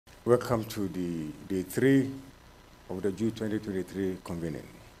Welcome to the day 3 of the June 2023 convening.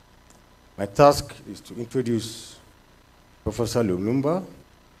 My task is to introduce Professor Lumumba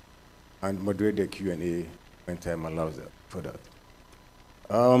and moderate the Q&A when time allows for that.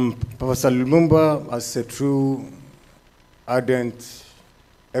 Professor Lumumba, as a true, ardent,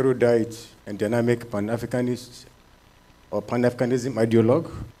 erudite, and dynamic Pan-Africanist or Pan-Africanism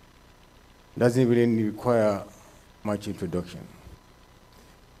ideologue, doesn't really require much introduction.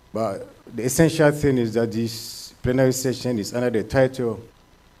 But the essential thing is that this plenary session is under the title,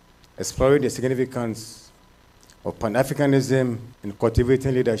 Exploring the Significance of Pan-Africanism in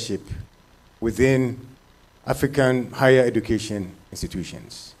Cultivating Leadership within African higher education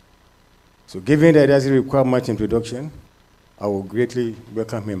institutions. So given that it doesn't require much introduction, I will greatly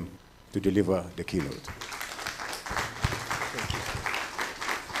welcome him to deliver the keynote.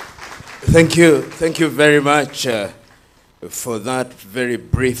 Thank you very much for that very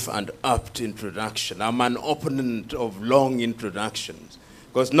brief and apt introduction. I'm an opponent of long introductions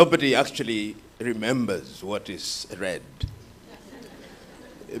because nobody actually remembers what is read.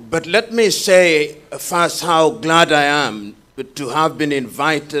 But let me say first how glad I am to have been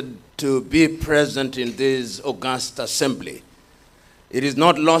invited to be present in this august assembly. It is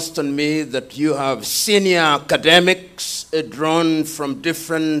not lost on me that you have senior academics drawn from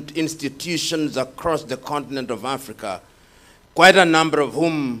different institutions across the continent of Africa, quite a number of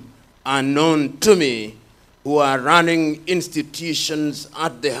whom are known to me, who are running institutions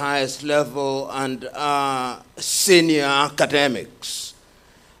at the highest level and are senior academics.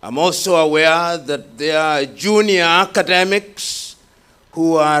 I'm also aware that there are junior academics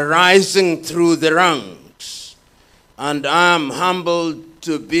who are rising through the ranks. And I'm humbled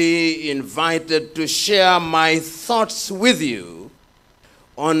to be invited to share my thoughts with you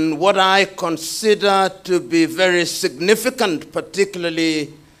on what I consider to be very significant,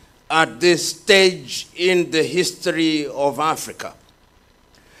 particularly at this stage in the history of Africa.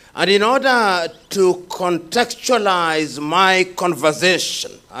 And in order to contextualize my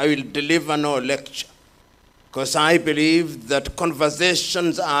conversation, I will deliver no lecture, because I believe that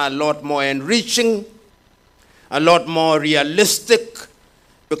conversations are a lot more enriching, a lot more realistic,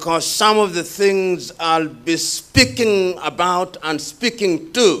 because some of the things I'll be speaking about and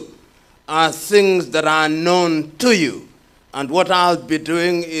speaking to are things that are known to you. And what I'll be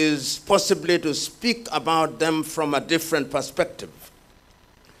doing is possibly to speak about them from a different perspective.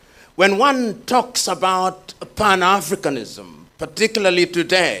 When one talks about Pan-Africanism, particularly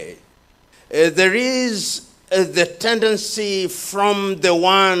today, there is the tendency from the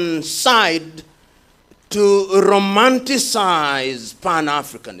one side to romanticize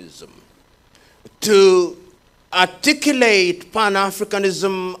Pan-Africanism, to articulate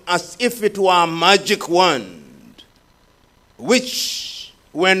Pan-Africanism as if it were a magic wand, which,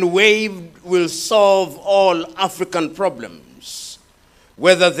 when waved, will solve all African problems,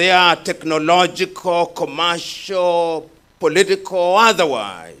 whether they are technological, commercial, political, or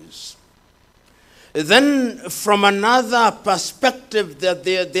otherwise. Then, from another perspective,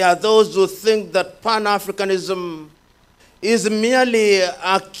 there are those who think that Pan-Africanism is merely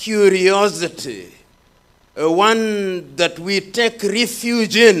a curiosity, one that we take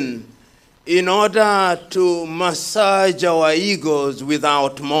refuge in order to massage our egos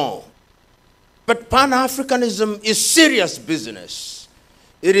without more. But Pan-Africanism is serious business.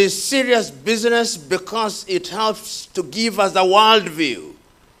 It is serious business because it helps to give us a worldview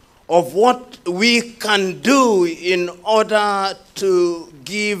of what we can do in order to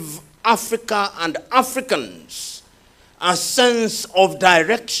give Africa and Africans a sense of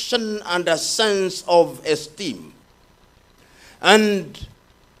direction and a sense of esteem. And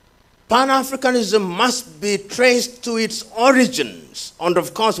Pan-Africanism must be traced to its origins. And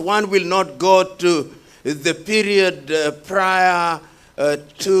of course, one will not go to the period prior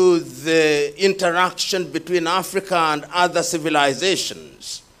to the interaction between Africa and other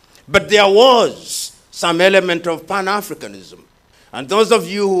civilizations. But there was some element of Pan-Africanism. And those of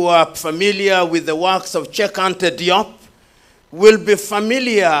you who are familiar with the works of Cheikh Anta Diop will be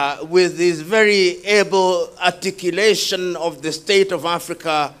familiar with his very able articulation of the state of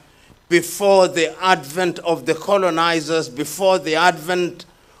Africa before the advent of the colonizers, before the advent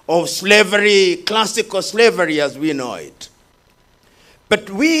of slavery, classical slavery as we know it. But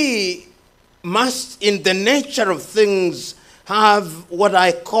we must, in the nature of things, have what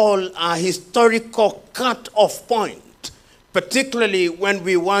I call a historical cut-off point, particularly when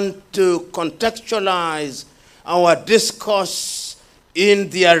we want to contextualize our discourse in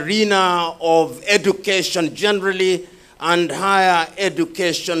the arena of education generally and higher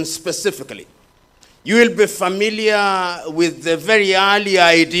education specifically. You will be familiar with the very early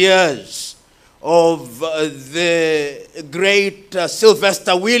ideas of the great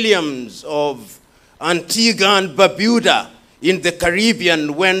Sylvester Williams of Antigua and Barbuda in the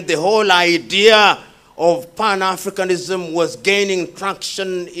Caribbean, when the whole idea of Pan-Africanism was gaining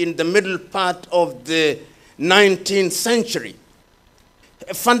traction in the middle part of the 19th century.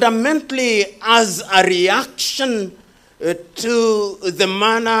 Fundamentally, as a reaction to the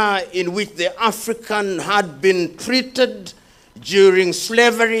manner in which the African had been treated during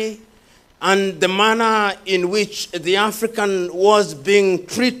slavery and the manner in which the African was being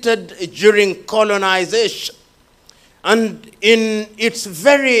treated during colonization. And in its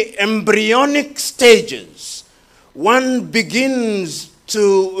very embryonic stages, one begins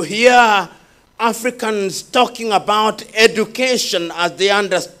to hear Africans talking about education as they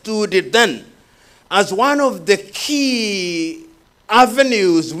understood it then, as one of the key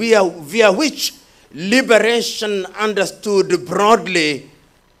avenues via which liberation understood broadly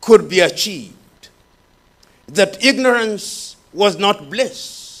could be achieved. That ignorance was not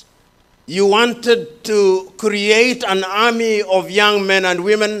bliss. You wanted to create an army of young men and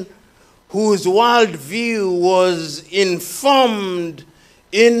women whose worldview was informed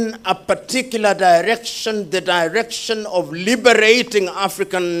in a particular direction, the direction of liberating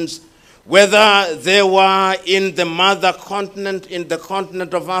Africans, whether they were in the mother continent, in the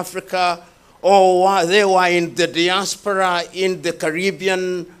continent of Africa, or they were in the diaspora in the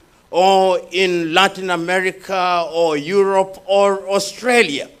Caribbean, or in Latin America, or Europe, or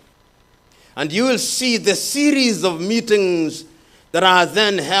Australia. And you will see the series of meetings that are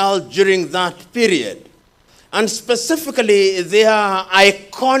then held during that period. And specifically, they are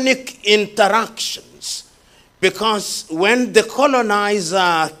iconic interactions, because when the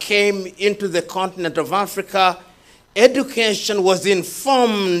colonizer came into the continent of Africa, education was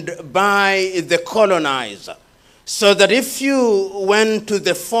informed by the colonizer. So that if you went to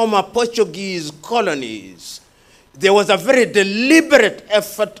the former Portuguese colonies, there was a very deliberate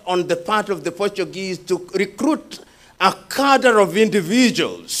effort on the part of the Portuguese to recruit a cadre of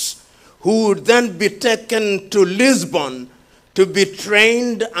individuals who would then be taken to Lisbon to be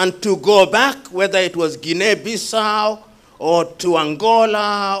trained and to go back, whether it was Guinea-Bissau or to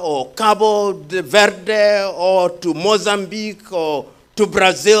Angola or Cabo Verde or to Mozambique or to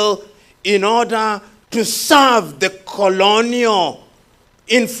Brazil, in order to serve the colonial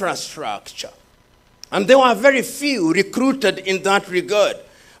infrastructure. And there were very few recruited in that regard.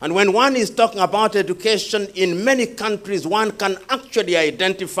 And when one is talking about education in many countries, one can actually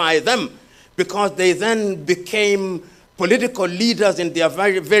identify them, because they then became political leaders in their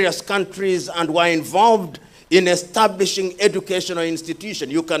various countries and were involved in establishing educational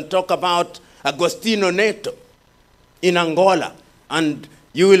institutions. You can talk about Agostinho Neto in Angola, and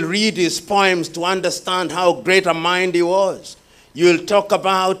you will read his poems to understand how great a mind he was. You will talk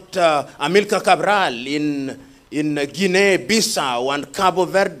about Amilcar Cabral in Guinea-Bissau and Cabo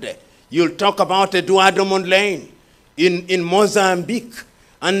Verde. You'll talk about Eduardo Mondlane in Mozambique.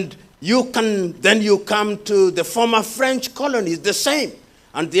 And you come to the former French colonies, the same.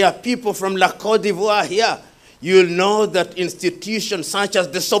 And there are people from La Côte d'Ivoire here. You'll know that institutions such as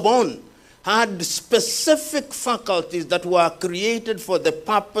the Sorbonne had specific faculties that were created for the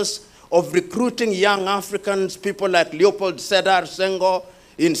purpose of recruiting young Africans, people like Leopold Sédar Senghor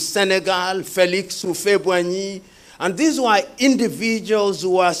in Senegal, Félix Houphouët-Boigny. And these were individuals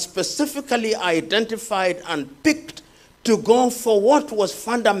who were specifically identified and picked to go for what was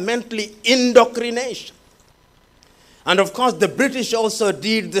fundamentally indoctrination. And of course, the British also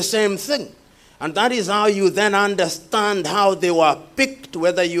did the same thing. And that is how you then understand how they were picked,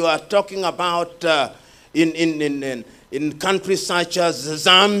 whether you are talking about in countries such as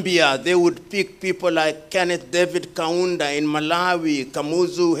Zambia, they would pick people like Kenneth David Kaunda. In Malawi,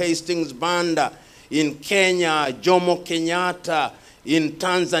 Kamuzu Hastings Banda. In Kenya, Jomo Kenyatta. In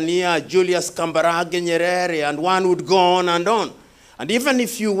Tanzania, Julius Kambarage Nyerere, and one would go on and on. And even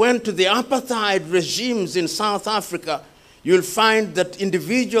if you went to the apartheid regimes in South Africa, you'll find that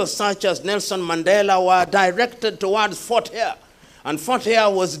individuals such as Nelson Mandela were directed towards Fort Hare. And Fort Hare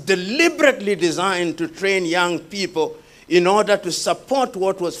was deliberately designed to train young people in order to support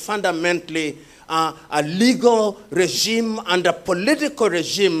what was fundamentally a legal regime and a political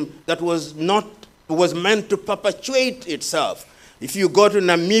regime that was meant to perpetuate itself. If you go to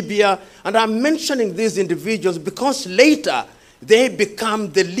Namibia, and I'm mentioning these individuals because later they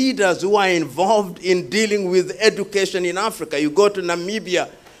become the leaders who are involved in dealing with education in Africa. You go to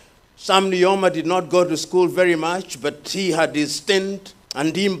Namibia, Sam Nujoma did not go to school very much, but he had his stint,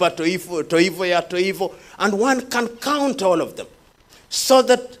 and Ndimba Toivo, and one can count all of them. So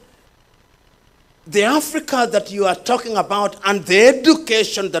that the Africa that you are talking about and the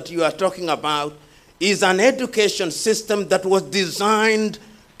education that you are talking about is an education system that was designed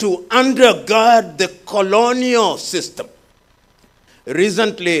to undergird the colonial system.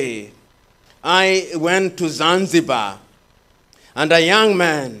 Recently, I went to Zanzibar, and a young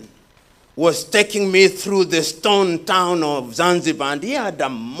man was taking me through the stone town of Zanzibar, and he had the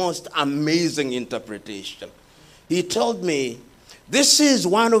most amazing interpretation. He told me, this is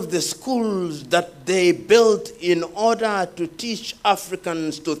one of the schools that they built in order to teach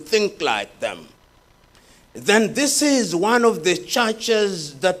Africans to think like them. Then this is one of the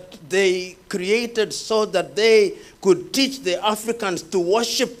churches that they created so that they could teach the Africans to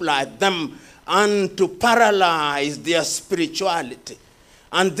worship like them and to paralyze their spirituality.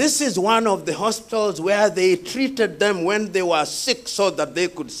 And this is one of the hospitals where they treated them when they were sick so that they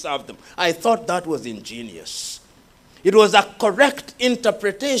could serve them. I thought that was ingenious. It was a correct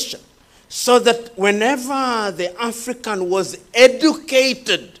interpretation so that whenever the African was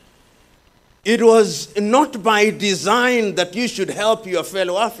educated, it was not by design that you should help your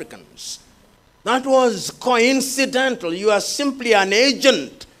fellow Africans. That was coincidental. You are simply an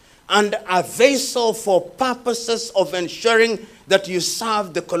agent and a vessel for purposes of ensuring that you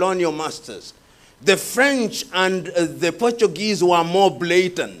serve the colonial masters. The French and the Portuguese were more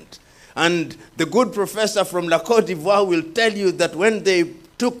blatant. And the good professor from La Côte d'Ivoire will tell you that when they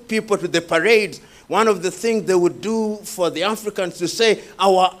took people to the parades, one of the things they would do for the Africans to say,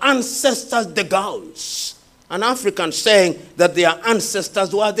 our ancestors, the Gauls. An African saying that their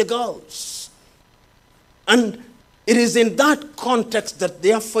ancestors were the Gauls. And it is in that context that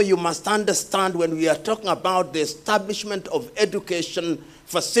therefore you must understand when we are talking about the establishment of education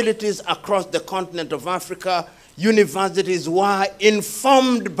facilities across the continent of Africa, universities were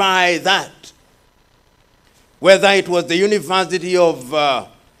informed by that. Whether it was the University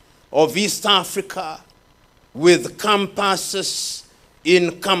of East Africa with campuses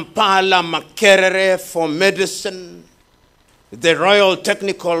in Kampala, Makerere for medicine, the Royal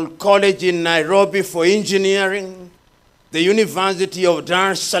Technical College in Nairobi for engineering, the University of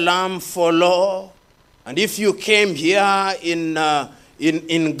Dar es Salaam for law, and if you came here in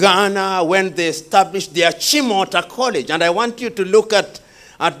Ghana when they established the Achimota College, and I want you to look at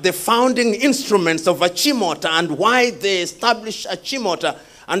the founding instruments of Achimota and why they established Achimota.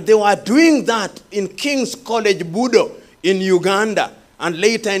 And they were doing that in King's College, Budo, in Uganda, and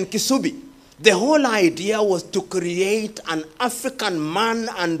later in Kisubi. The whole idea was to create an African man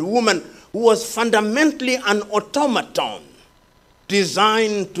and woman who was fundamentally an automaton,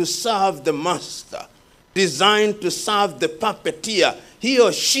 designed to serve the master, designed to serve the puppeteer. He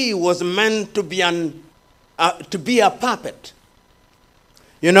or she was meant to be a puppet.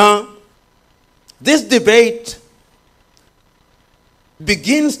 You know, this debate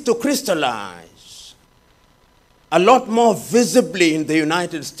begins to crystallize a lot more visibly in the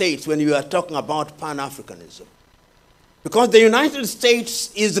United States when you are talking about Pan-Africanism. Because the United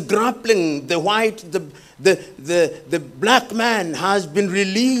States is grappling, the black man has been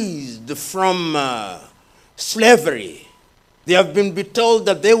released from slavery. They have been told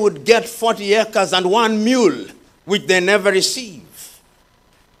that they would get 40 acres and 1 mule, which they never receive.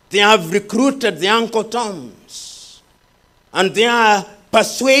 They have recruited the Uncle Toms. And they are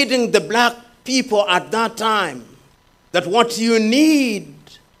persuading the black people at that time that what you need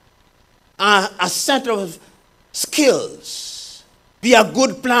are a set of skills. Be a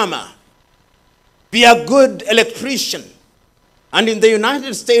good plumber. Be a good electrician. And in the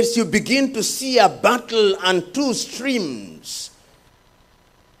United States, you begin to see a battle and two streams.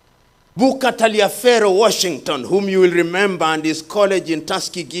 Booker Taliaferro Washington, whom you will remember, and his college in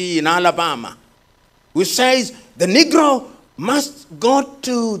Tuskegee in Alabama, who says the Negro must go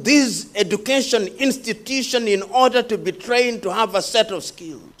to this education institution in order to be trained to have a set of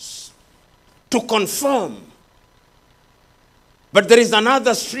skills, to conform. But there is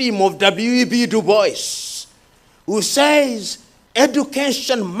another stream of W.E.B. Du Bois, who says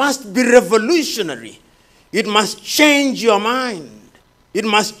education must be revolutionary. It must change your mind. It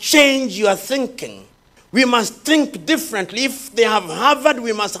must change your thinking. We must think differently. If they have Harvard,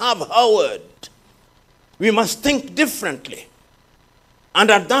 we must have Howard. We must think differently. And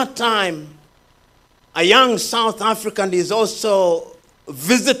at that time, a young South African is also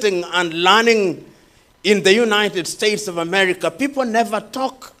visiting and learning in the United States of America. People never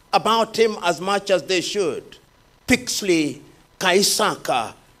talk about him as much as they should. Pixley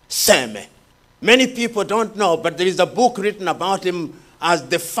Kaisaka Seme. Many people don't know, but there is a book written about him as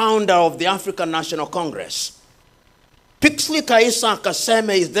the founder of the African National Congress. Pixley Kaisaka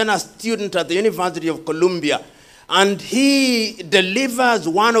Seme is then a student at the University of Columbia, and he delivers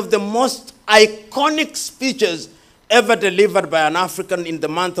one of the most iconic speeches ever delivered by an African in the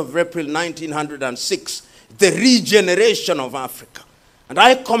month of April 1906, The Regeneration of Africa. And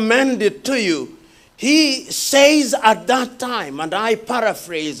I commend it to you. He says at that time, and I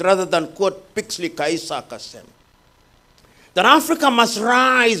paraphrase rather than quote Pixley Kaisa Kasem, that Africa must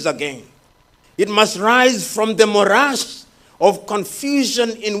rise again. It must rise from the morass of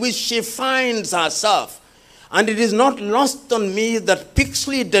confusion in which she finds herself. And it is not lost on me that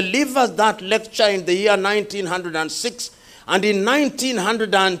Pixley delivers that lecture in the year 1906. And in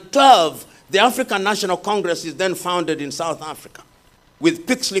 1912, the African National Congress is then founded in South Africa, with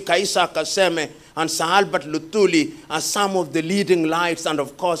Pixley Kaisa Kaseme and Sir Albert Lutuli as some of the leading lights, and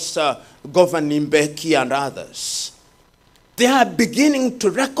of course, Governor Mbeki and others. They are beginning to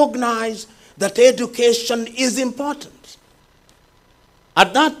recognize that education is important.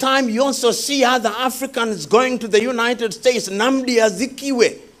 At that time, you also see other Africans going to the United States. Nnamdi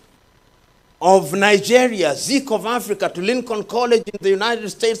Azikiwe of Nigeria, Zik of Africa, to Lincoln College in the United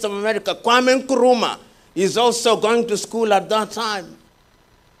States of America. Kwame Nkrumah is also going to school at that time.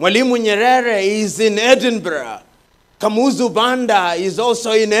 Mwalimu Nyerere is in Edinburgh. Kamuzu Banda is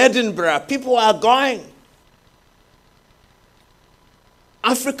also in Edinburgh. People are going.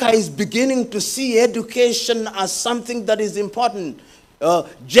 Africa is beginning to see education as something that is important.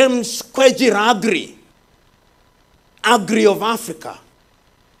 James Kwejir Agri of Africa,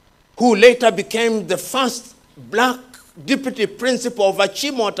 who later became the first black deputy principal of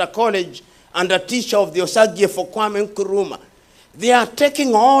Achimota College and a teacher of the Osagie for Kwame Nkrumah. They are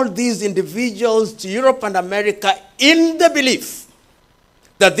taking all these individuals to Europe and America in the belief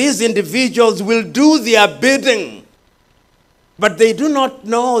that these individuals will do their bidding. But they do not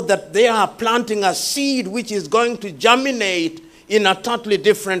know that they are planting a seed which is going to germinate in a totally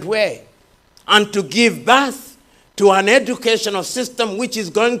different way, and to give birth to an educational system which is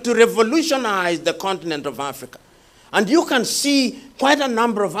going to revolutionize the continent of Africa. And you can see quite a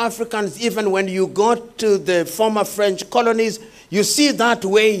number of Africans, even when you go to the former French colonies, you see that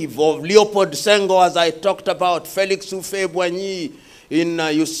wave of Leopold Senghor, as I talked about, Felix Houphouët-Boigny,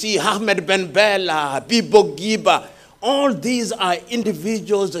 you see Ahmed Ben Bella, Bibo Giba. All these are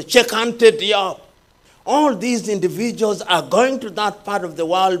individuals, Chekante Diop. All these individuals are going to that part of the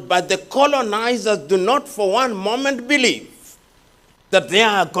world, but the colonizers do not for one moment believe that they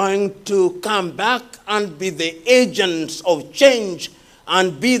are going to come back and be the agents of change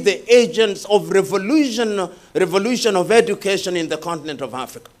and be the agents of revolution of education in the continent of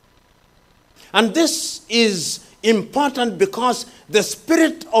Africa. And this is important because the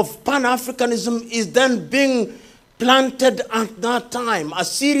spirit of Pan-Africanism is then being planted at that time. A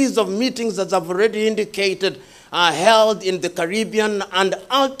series of meetings, as I've already indicated, are held in the Caribbean and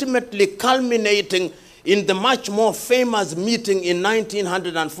ultimately culminating in the much more famous meeting in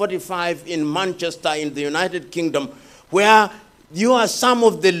 1945 in Manchester in the United Kingdom, where some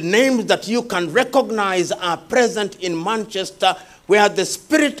of the names that you can recognize are present in Manchester, where the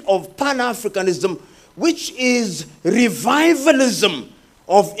spirit of Pan-Africanism, which is revivalism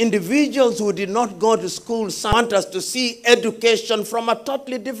of individuals who did not go to school, want us to see education from a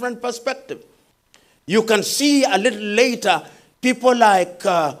totally different perspective. You can see a little later people like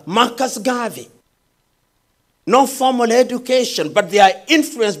Marcus Garvey. No formal education, but they are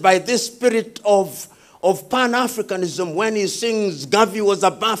influenced by this spirit of Pan-Africanism when he sings, Garvey was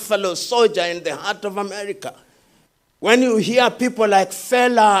a buffalo soldier in the heart of America. When you hear people like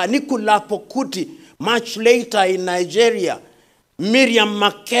Fela Anikulapo Kuti, much later in Nigeria, Miriam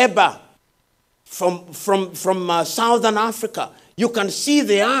Makeba from Southern Africa, you can see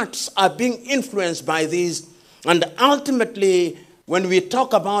the arts are being influenced by these. And ultimately, when we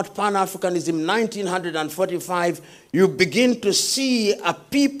talk about Pan-Africanism 1945, you begin to see a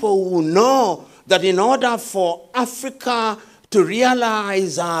people who know that in order for Africa to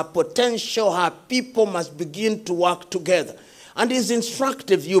realize her potential, her people must begin to work together. And it's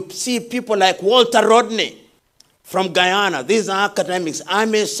instructive. You see people like Walter Rodney from Guyana. These are academics.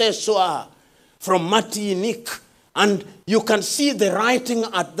 Ame Sessoa from Martinique. And you can see the writing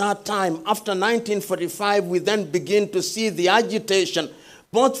at that time. After 1945, we then begin to see the agitation,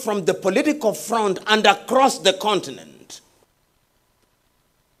 both from the political front and across the continent.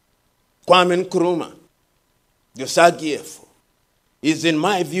 Kwame Nkrumah, Osagie, is, in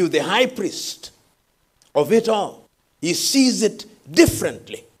my view, the high priest of it all. He sees it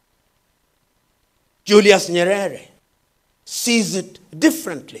differently. Julius Nyerere sees it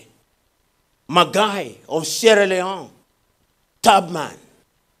differently. Magai of Sierra Leone, Tubman,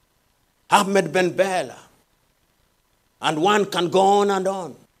 Ahmed Ben Bella, and one can go on and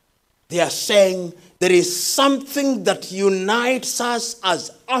on. They are saying there is something that unites us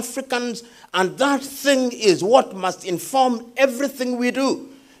as Africans And that thing is what must inform everything we do,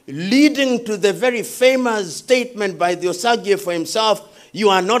 leading to the very famous statement by the Osagie for himself, you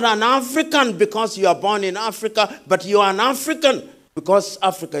are not an African because you are born in Africa, but you are an African because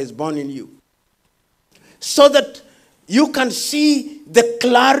Africa is born in you. So that you can see the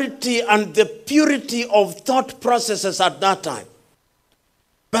clarity and the purity of thought processes at that time.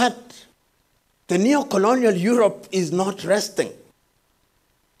 But the neo-colonial Europe is not resting.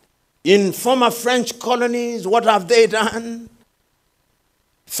 In former French colonies, what have they done?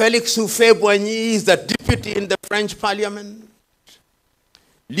 Félix Houphouët-Boigny is the deputy in the French parliament.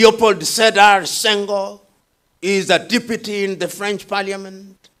 Leopold Sédar Senghor is a deputy in the French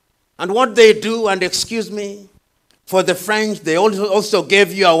parliament. And what they do, and excuse me, for the French, they also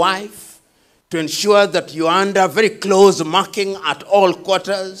gave you a wife to ensure that you are under very close marking at all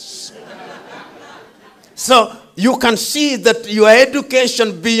quarters. So you can see that your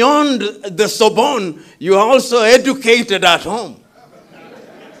education beyond the Sorbonne, you are also educated at home.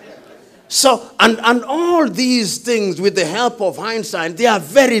 So, and all these things with the help of hindsight, they are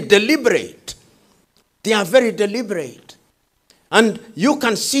very deliberate. They are very deliberate. And you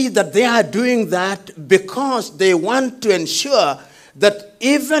can see that they are doing that because they want to ensure that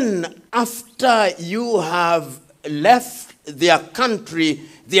even after you have left their country,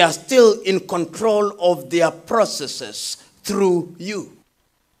 they are still in control of their processes through you.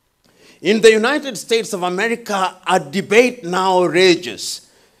 In the United States of America, a debate now rages.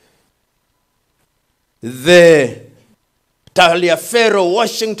 The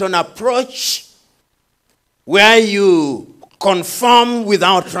Taliaferro-Washington approach, where you conform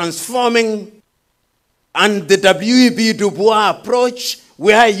without transforming, and the W.E.B. Du Bois approach,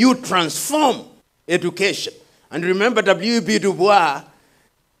 where you transform education. And remember, W.E.B. Du Bois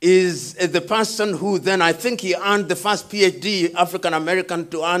is the person who then, I think he earned the first PhD, African-American,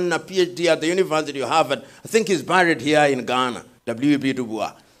 to earn a PhD at the University of Harvard. I think he's buried here in Ghana, W.E.B. Du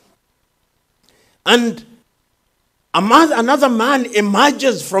Bois. And another man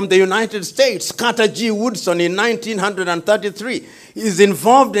emerges from the United States, Carter G. Woodson, in 1933. He's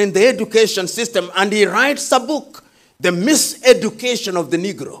involved in the education system, and he writes a book, The Miseducation of the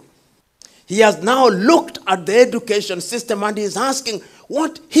Negro. He has now looked at the education system and he's asking,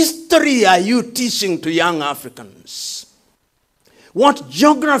 what history are you teaching to young Africans? What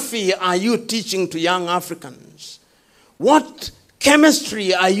geography are you teaching to young Africans? What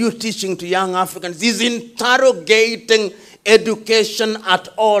chemistry are you teaching to young Africans? He's interrogating education at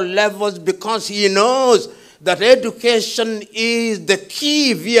all levels because he knows that education is the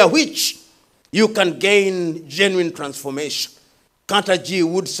key via which you can gain genuine transformation. Carter G.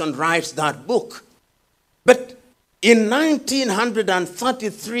 Woodson writes that book. But in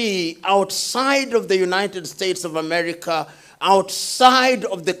 1933, outside of the United States of America, outside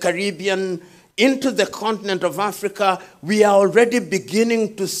of the Caribbean, into the continent of Africa, we are already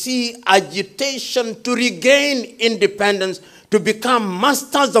beginning to see agitation to regain independence, to become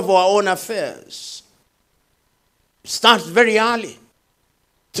masters of our own affairs. It starts very early,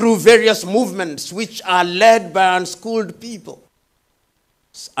 through various movements which are led by unschooled people,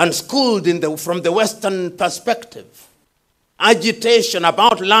 unschooled from the Western perspective. Agitation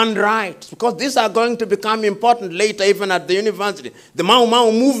about land rights, because these are going to become important later, even at the university. The Mau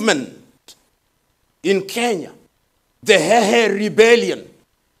Mau movement in Kenya, the HEI rebellion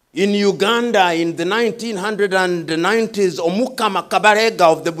in Uganda in the 1990s, Omuka Makabarega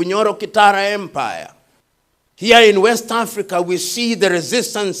of the Bunyoro Kitara Empire. Here in West Africa, we see the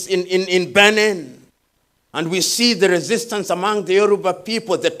resistance in Benin. And we see the resistance among the Yoruba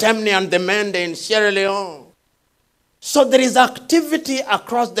people, the Temne and the Mende in Sierra Leone. So there is activity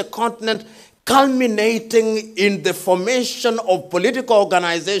across the continent culminating in the formation of political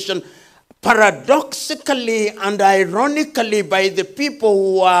organization, paradoxically and ironically by the people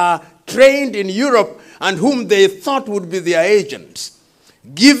who are trained in Europe and whom they thought would be their agents,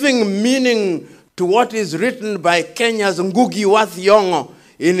 giving meaning to what is written by Kenya's Ngugi wa Thiong'o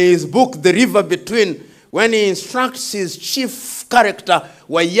in his book, The River Between, when he instructs his chief character,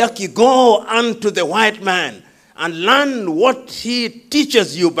 Waiyaki, go unto the white man and learn what he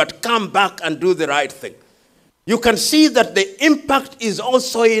teaches you, but come back and do the right thing. You can see that the impact is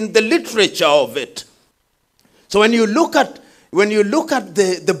also in the literature of it. So when you look at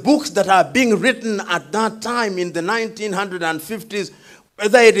the books that are being written at that time in the 1950s,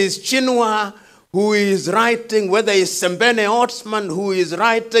 whether it is Chinua who is writing, whether it's Sembene Otsman who is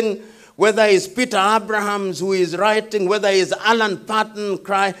writing, whether it's Peter Abrahams who is writing, whether it's Alan Patton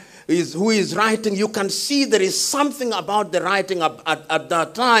who is writing, you can see there is something about the writing at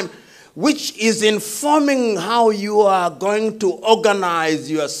that time which is informing how you are going to organize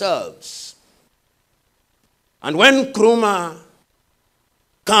yourselves. And when Nkrumah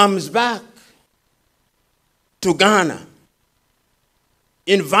comes back to Ghana,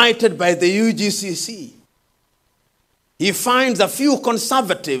 invited by the UGCC, he finds a few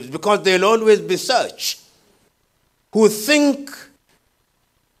conservatives, because there'll always be such, who think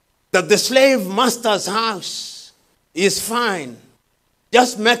that the slave master's house is fine.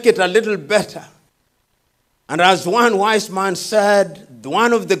 Just make it a little better. And as one wise man said,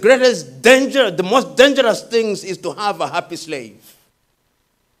 one of the greatest danger, the most dangerous things is to have a happy slave.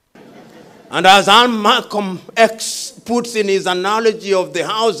 And as Malcolm X puts in his analogy of the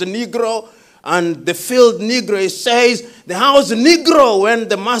house Negro and the field Negro, he says, the house Negro, when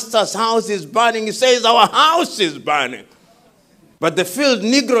the master's house is burning, he says, our house is burning. But the field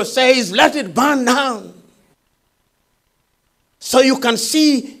Negro says, let it burn down. So you can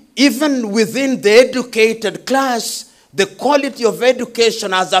see, even within the educated class, the quality of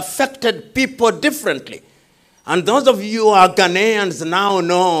education has affected people differently. And those of you who are Ghanaians now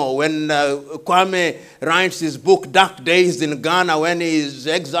know when Kwame writes his book, Dark Days in Ghana, when he is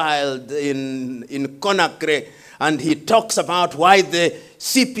exiled in Conakry, and he talks about why the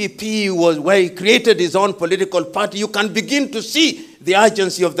CPP was, where he created his own political party, you can begin to see the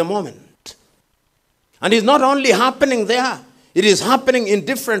urgency of the moment. And it's not only happening there, it is happening in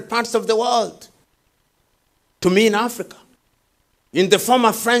different parts of the world. To me, in Africa, in the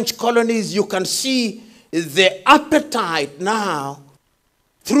former French colonies, you can see the appetite now,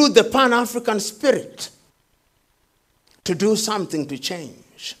 through the Pan-African spirit, to do something to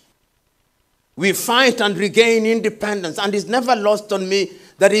change. We fight and regain independence, and it's never lost on me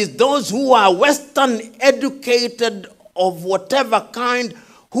that it's those who are Western educated of whatever kind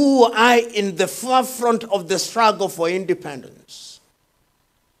who are in the forefront of the struggle for independence.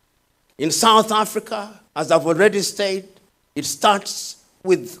 In South Africa, as I've already stated, it starts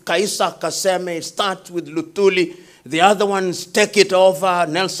with Kaisa Kaseme, it starts with Luthuli. The other ones take it over,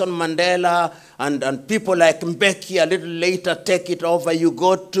 Nelson Mandela, and people like Mbeki a little later take it over. You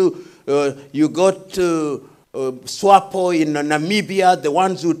go to Swapo in Namibia, the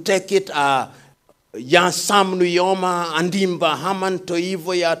ones who take it are Sam Nujoma, Andimba, Haman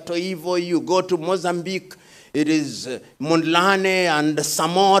Toivo, Ya Toivo. You go to Mozambique, it is Mondlane and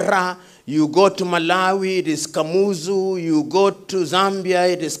Samora. You go to Malawi, it is Kamuzu. You go to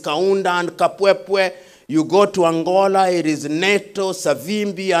Zambia, it is Kaunda and Kapwepwe. You go to Angola, it is Neto,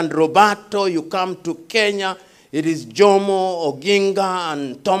 Savimbi and Roberto. You come to Kenya, it is Jomo, Oginga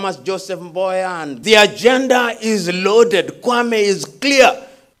and Thomas Joseph Mboya. And the agenda is loaded. Kwame is clear.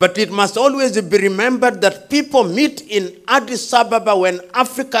 But it must always be remembered that people meet in Addis Ababa when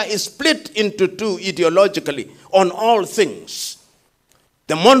Africa is split into two ideologically on all things.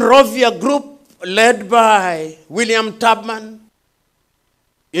 The Monrovia group, led by William Tubman,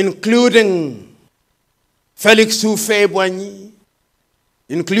 including Felix Houphouët-Boigny,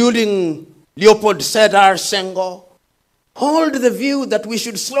 including Leopold Sédar Senghor, hold the view that we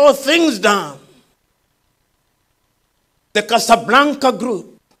should slow things down. The Casablanca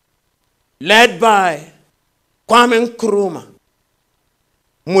group, led by Kwame Nkrumah,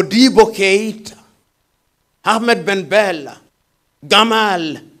 Modibo Keïta, Ahmed Ben Bella,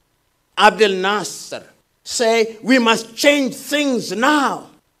 Gamal Abdel Nasser, say we must change things now.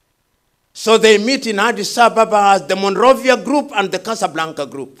 So they meet in Addis Ababa as the Monrovia group and the Casablanca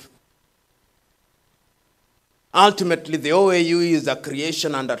group. Ultimately, the OAU is a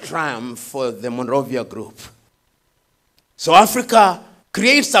creation and a triumph for the Monrovia group. So Africa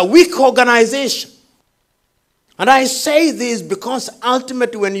creates a weak organization. And I say this because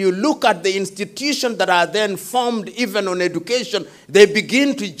ultimately when you look at the institutions that are then formed even on education, they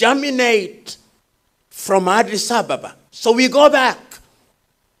begin to germinate from Addis Ababa. So we go back.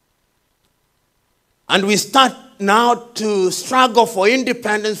 And we start now to struggle for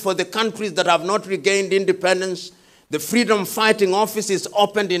independence for the countries that have not regained independence. The Freedom Fighting Office is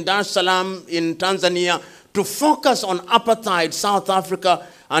opened in Dar es Salaam in Tanzania to focus on apartheid, South Africa,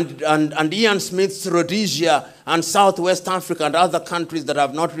 and Ian Smith's Rhodesia and Southwest Africa and other countries that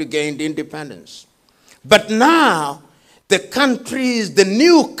have not regained independence. But now, the countries, the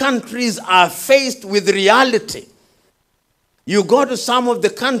new countries are faced with reality. You go to some of the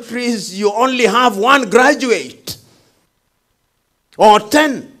countries, you only have one graduate or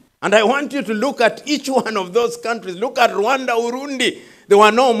 10. And I want you to look at each one of those countries. Look at Rwanda, Urundi. There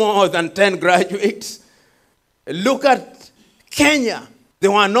were no more than 10 graduates. Look at Kenya.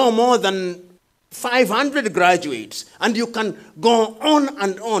 There were no more than 500 graduates. And you can go on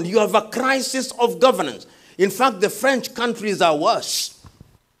and on. You have a crisis of governance. In fact, the French countries are worse.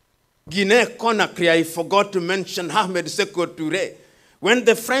 Guinea-Conakry, I forgot to mention Ahmed Sékou Touré. When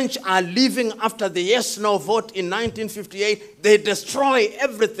the French are leaving after the yes-no vote in 1958, they destroy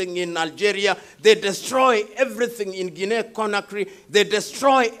everything in Algeria. They destroy everything in Guinea-Conakry. They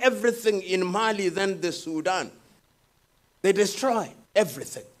destroy everything in Mali, then the Sudan. They destroy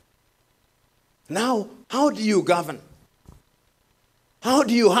everything. Now, how do you govern? How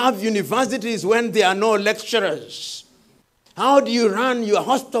do you have universities when there are no lecturers? How do you run your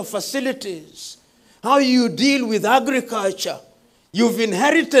hospital facilities? How do you deal with agriculture? You've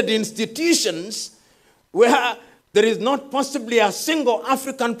inherited institutions where there is not possibly a single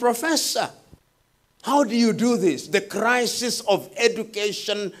African professor. How do you do this? The crisis of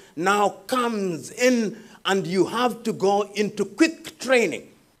education now comes in, and you have to go into quick training.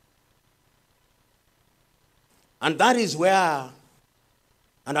 And that is where,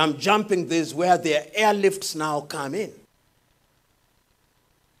 and I'm jumping this, where the airlifts now come in.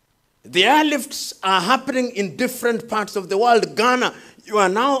 The airlifts are happening in different parts of the world. Ghana, you are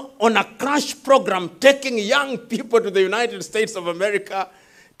now on a crash program, taking young people to the United States of America,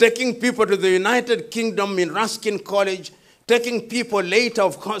 taking people to the United Kingdom in Ruskin College, taking people later,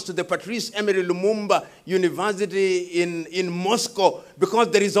 of course, to the Patrice Emery Lumumba University in Moscow, because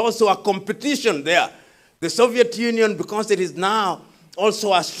there is also a competition there. The Soviet Union, because it is now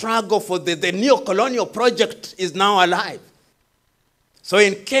also a struggle for the neo-colonial project is now alive. So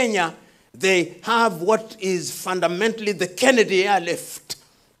in Kenya, they have what is fundamentally the Kennedy Airlift.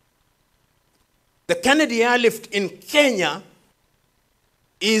 The Kennedy Airlift in Kenya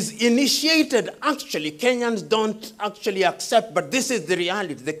is initiated, actually, Kenyans don't actually accept, but this is the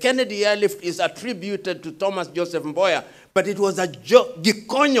reality. The Kennedy Airlift is attributed to Thomas Joseph Mboya, but it was a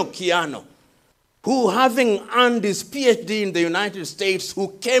Gikonyo Kiano, who, having earned his PhD in the United States, who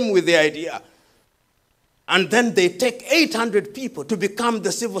came with the idea. And then they take 800 people to become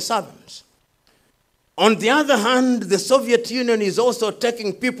the civil servants. On the other hand, the Soviet Union is also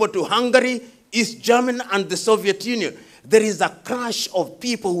taking people to Hungary, East Germany, and the Soviet Union. There is a crash of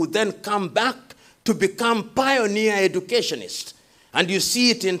people who then come back to become pioneer educationists. And you see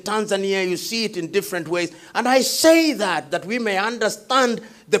it in Tanzania, you see it in different ways. And I say that we may understand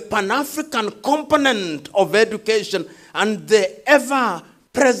the Pan-African component of education and the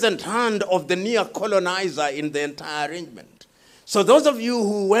ever-present hand of the neo-colonizer in the entire arrangement. So those of you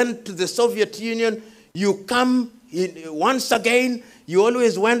who went to the Soviet Union, you come once again, you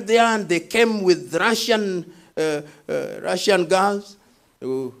always went there, and they came with Russian girls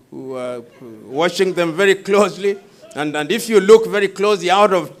who are watching them very closely. And if you look very closely,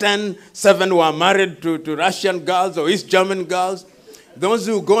 out of 10, 7 were married to Russian girls or East German girls. Those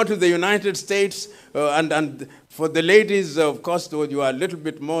who go to the United States, and for the ladies, of course, you are a little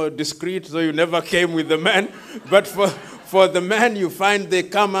bit more discreet, so you never came with the men. But for the men, you find they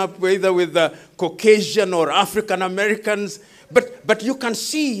come up either with the Caucasian or African Americans. But you can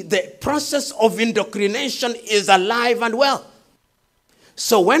see the process of indoctrination is alive and well.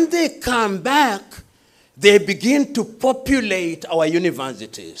 So when they come back, they begin to populate our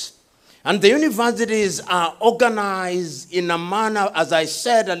universities. And the universities are organized in a manner, as I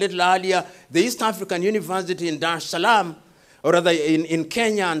said a little earlier, the East African University in Dar es Salaam, or rather in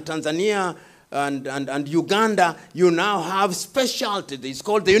Kenya and Tanzania and Uganda, you now have specialty. It's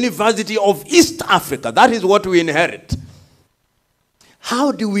called the University of East Africa. That is what we inherit.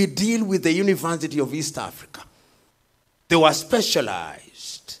 How do we deal with the University of East Africa? They were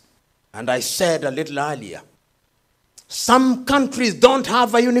specialized. And I said a little earlier, some countries don't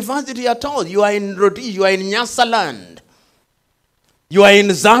have a university at all. You are in Rhodesia, you are in Nyasaland, you are in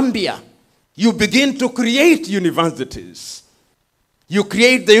Zambia. You begin to create universities. You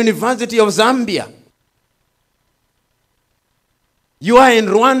create the University of Zambia. You are in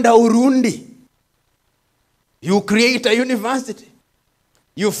Rwanda, Urundi. You create a university.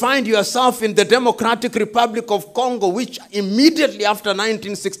 You find yourself in the Democratic Republic of Congo, which immediately after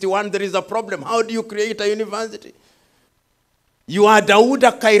 1961, there is a problem. How do you create a university? You are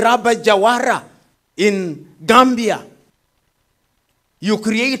Dauda Kairaba Jawara in Gambia. You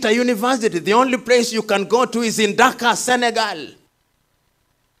create a university. The only place you can go to is in Dakar, Senegal.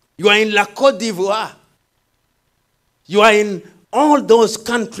 You are in La Côte d'Ivoire. You are in all those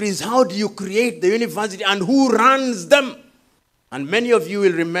countries. How do you create the university, and who runs them? And many of you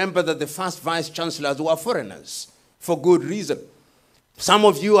will remember that the first vice-chancellors were foreigners, for good reason. Some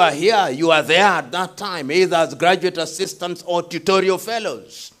of you are here, you are there at that time, either as graduate assistants or tutorial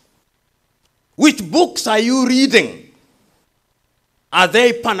fellows. Which books are you reading? Are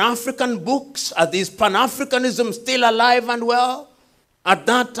they Pan-African books? Are these Pan-Africanism still alive and well at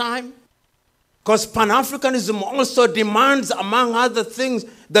that time? Because Pan-Africanism also demands, among other things,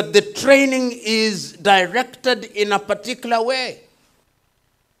 that the training is directed in a particular way.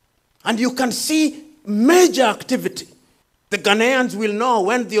 And you can see major activity. The Ghanaians will know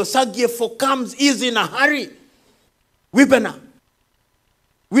when the Osagyefo comes, is in a hurry. Wibena.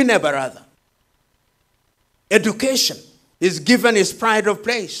 We never rather. Education is given its pride of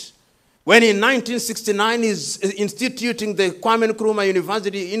place. When in 1969 is instituting the Kwame Nkrumah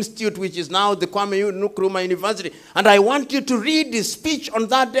University Institute, which is now the Kwame Nkrumah University. And I want you to read his speech on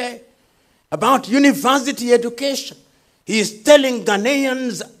that day about university education. He is telling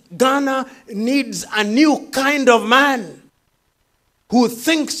Ghanaians, Ghana needs a new kind of man who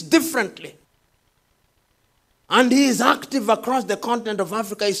thinks differently. And he is active across the continent of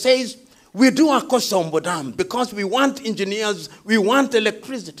Africa. He says, we do Akosombo Dam because we want engineers, we want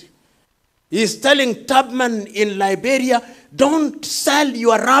electricity. He is telling Tubman in Liberia, don't sell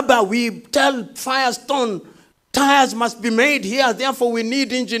your rubber. We tell Firestone, tires must be made here, therefore we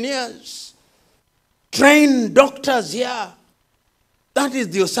need engineers. Train doctors here. That is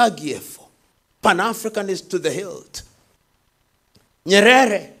the Osagyefo, Pan-Africanist to the hilt.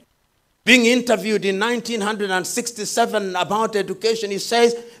 Nyerere, being interviewed in 1967 about education, he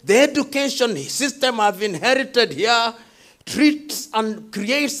says, the education system I've inherited here treats and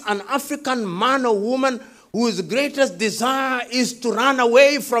creates an African man or woman whose greatest desire is to run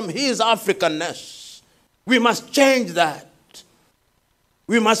away from his Africanness. We must change that.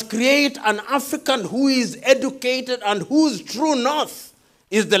 We must create an African who is educated and whose true north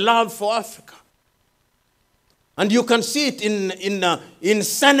is the love for Africa. And you can see it in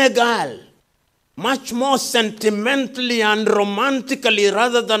Senegal, much more sentimentally and romantically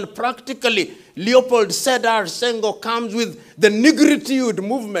rather than practically. Leopold Sédar Senghor comes with the Negritude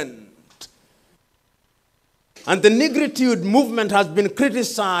movement. And the Negritude movement has been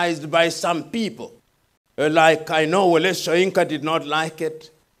criticized by some people. Like, I know Wole Soyinka did not like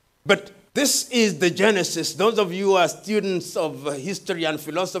it. But this is the genesis. Those of you who are students of history and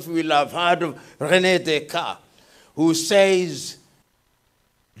philosophy will have heard of René Descartes, who says,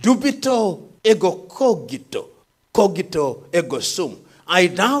 dubito ego cogito, cogito ego sum. I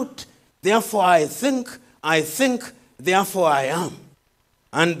doubt, therefore I think, therefore I am.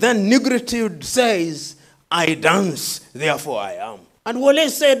 And then Negritude says, I dance, therefore I am. And Wole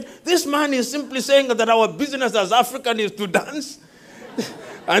said, this man is simply saying that our business as African is to dance.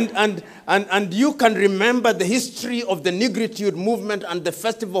 And you can remember the history of the Negritude movement and the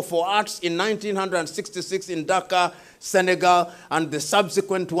Festival for Arts in 1966 in Dakar, Senegal, and the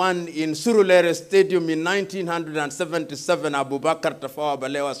subsequent one in Surulere Stadium in 1977, Abubakar Tafawa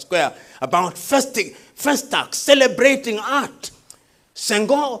Balewa Square, about Festac, celebrating art.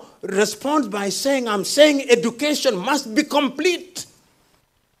 Senghor responds by saying, I'm saying education must be complete.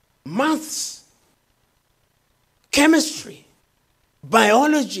 Maths, chemistry,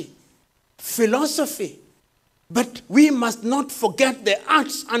 biology, philosophy. But we must not forget the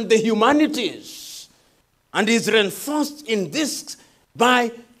arts and the humanities. And is reinforced in this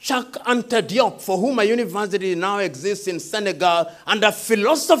by Cheikh Anta Diop, for whom a university now exists in Senegal, and a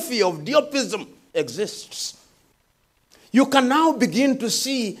philosophy of Diopism exists. You can now begin to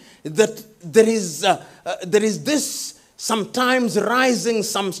see that there is this sometimes rising,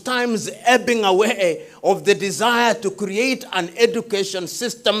 sometimes ebbing away of the desire to create an education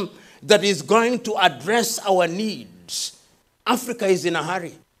system that is going to address our needs. Africa is in a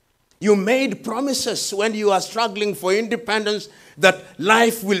hurry. You made promises when you are struggling for independence that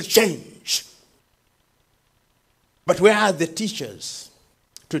life will change. But where are the teachers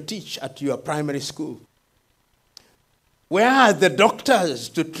to teach at your primary school? Where are the doctors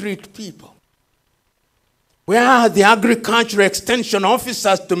to treat people? Where are the agriculture extension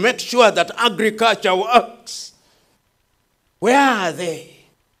officers to make sure that agriculture works? Where are they?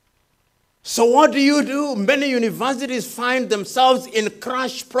 So what do? Many universities find themselves in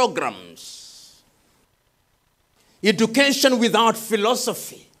crash programs. Education without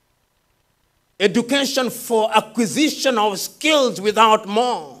philosophy. Education for acquisition of skills without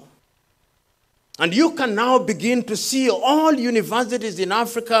more. And you can now begin to see all universities in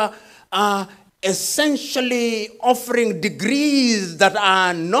Africa are essentially offering degrees that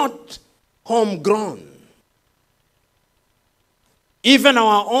are not homegrown. Even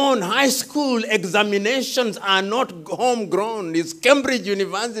our own high school examinations are not homegrown. It's Cambridge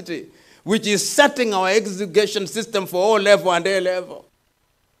University, which is setting our education system for O-level and A-level.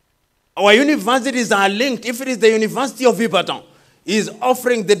 Our universities are linked. If it is the University of Ibadan, is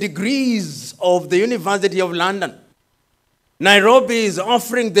offering the degrees of the University of London. Nairobi is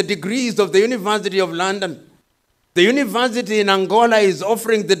offering the degrees of the University of London. The university in Angola is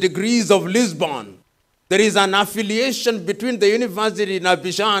offering the degrees of Lisbon. There is an affiliation between the university in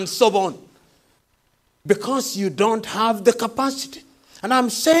Abidjan and Sorbonne because you don't have the capacity. And I'm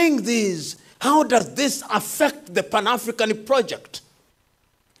saying this, how does this affect the Pan-African project?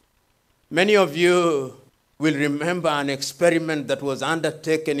 Many of you will remember an experiment that was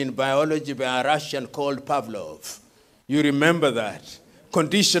undertaken in biology by a Russian called Pavlov. You remember that?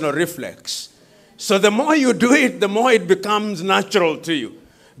 Conditional reflex. So the more you do it, the more it becomes natural to you.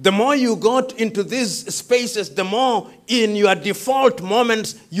 The more you got into these spaces, the more in your default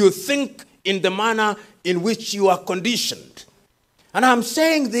moments you think in the manner in which you are conditioned. And I'm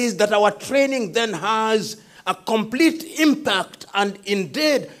saying this, that our training then has a complete impact and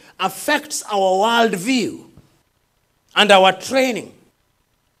indeed affects our worldview and our training.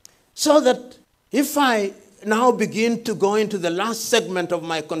 So that if I now begin to go into the last segment of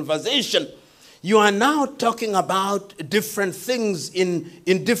my conversation, you are now talking about different things in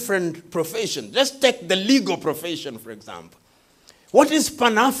different professions. Let's take the legal profession, for example. What is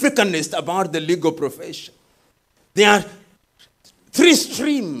Pan-Africanist about the legal profession? There are three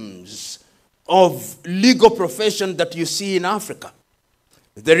streams of legal profession that you see in Africa.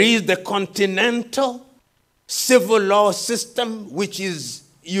 There is the continental civil law system, which is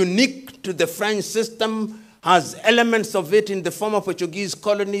unique to the French system, has elements of it in the former Portuguese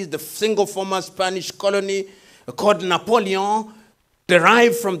colonies, the single former Spanish colony called Napoleon,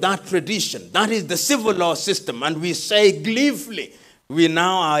 derived from that tradition. That is the civil law system. And we say gleefully, we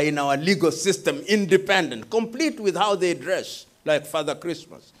now are in our legal system independent, complete with how they dress, like Father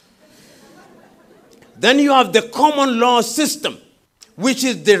Christmas. Then you have the common law system, which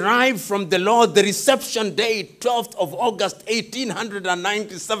is derived from the law, the reception date, 12th of August,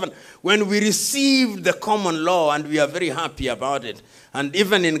 1897, when we received the common law, and we are very happy about it. And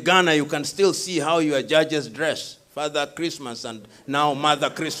even in Ghana, you can still see how your judges dress. Father Christmas and now Mother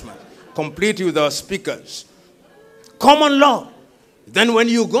Christmas, complete with our speakers. Common law. Then when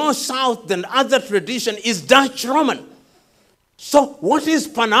you go south, then other tradition is Dutch Roman. So what is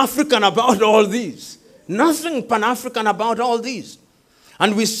Pan-African about all these? Nothing Pan-African about all these.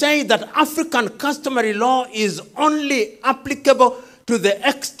 And we say that African customary law is only applicable to the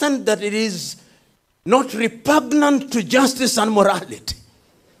extent that it is not repugnant to justice and morality.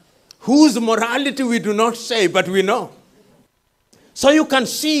 Whose morality we do not say, but we know. So you can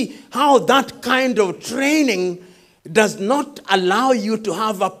see how that kind of training does not allow you to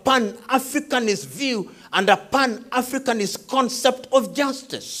have a Pan-Africanist view and a Pan-Africanist concept of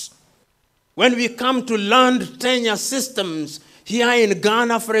justice. When we come to land tenure systems, here in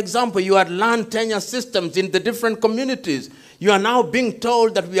Ghana, for example, you had land tenure systems in the different communities. You are now being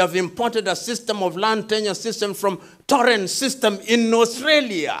told that we have imported a system of land tenure system from torrent system in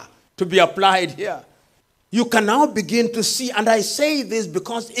Australia to be applied here. You can now begin to see, and I say this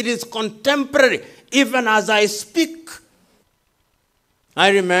because it is contemporary, even as I speak. I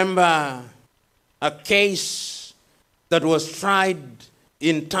remember a case that was tried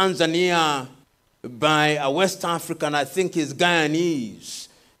in Tanzania by a West African, I think he's Guyanese,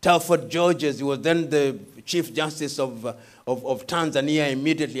 Telford Georges. He was then the Chief Justice of Tanzania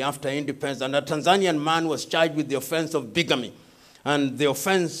immediately after independence. And a Tanzanian man was charged with the offense of bigamy. And the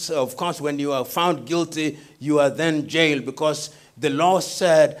offense, of course, when you are found guilty, you are then jailed, because the law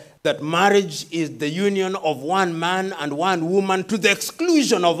said that marriage is the union of one man and one woman to the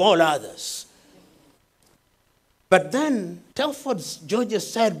exclusion of all others. But then Telford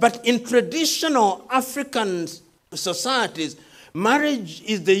Georges said, but in traditional African societies, marriage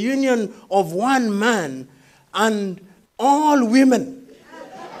is the union of one man and all women.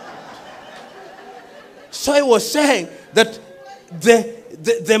 So he was saying that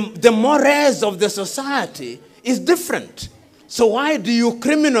the mores of the society is different. So why do you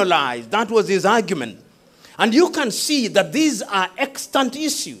criminalize? That was his argument. And you can see that these are extant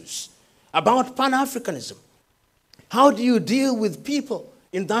issues about Pan-Africanism. How do you deal with people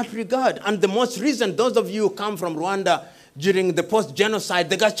in that regard? And the most recent, those of you who come from Rwanda during the post-genocide,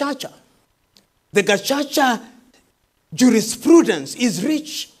 the Gacaca. The Gacaca jurisprudence is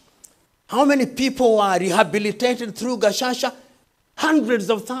rich. How many people are rehabilitated through Gacaca? Hundreds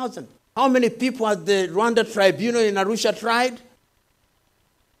of thousands. How many people has the Rwanda tribunal in Arusha tried?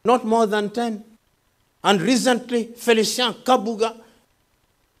 Not more than 10. And recently, Felicien Kabuga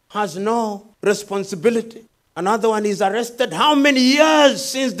has no responsibility. Another one is arrested. How many years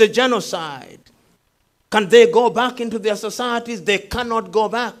since the genocide? Can they go back into their societies? They cannot go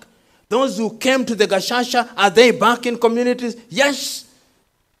back. Those who came to the Gacaca, are they back in communities? Yes.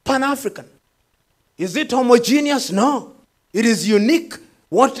 Pan-African. Is it homogeneous? No. It is unique.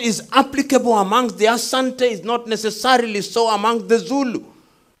 What is applicable amongst the Asante is not necessarily so amongst the Zulu.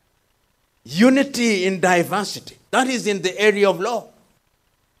 Unity in diversity. That is in the area of law.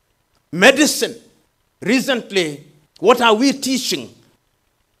 Medicine. Recently, what are we teaching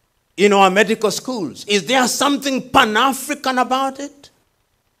in our medical schools. Is there something Pan-African about it?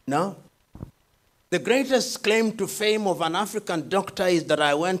 No. The greatest claim to fame of an African doctor is that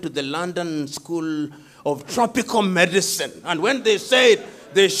I went to the London School of Tropical Medicine. And when they say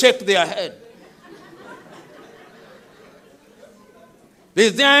it, they shake their head.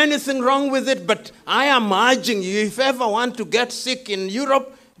 Is there anything wrong with it? But I am urging you, if you ever want to get sick in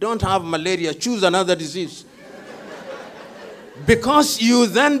Europe, don't have malaria. Choose another disease. Because you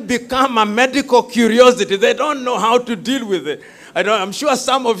then become a medical curiosity. They don't know how to deal with it. I'm sure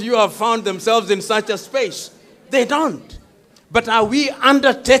some of you have found themselves in such a space. They don't. But are we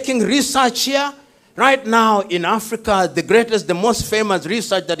undertaking research here? Right now in Africa, the greatest, the most famous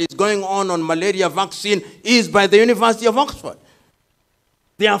research that is going on malaria vaccine is by the University of Oxford.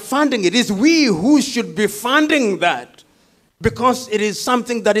 They are funding it. It is we who should be funding that because it is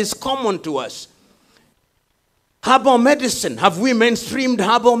something that is common to us. Herbal medicine. Have we mainstreamed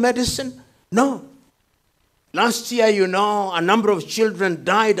herbal medicine? No. Last year, you know, a number of children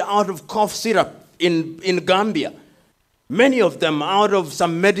died out of cough syrup in Gambia. Many of them out of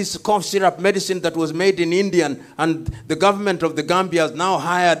some cough syrup medicine that was made in India, and the government of the Gambia has now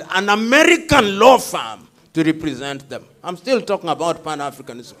hired an American law firm to represent them. I'm still talking about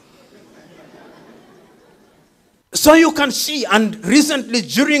Pan-Africanism. So you can see, and recently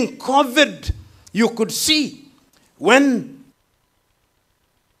during COVID, you could see when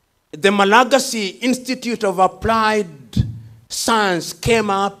the Malagasy Institute of Applied Science came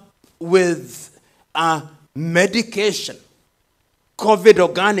up with a medication, COVID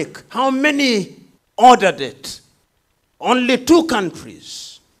organic. How many ordered it? Only 2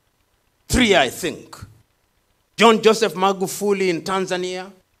 countries. 3, I think. John Joseph Magufuli in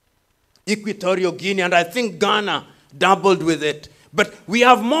Tanzania, Equatorial Guinea, and I think Ghana doubled with it. But we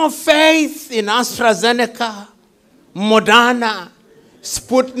have more faith in AstraZeneca, Moderna,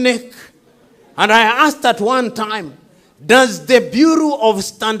 Sputnik. And I asked at one time, does the Bureau of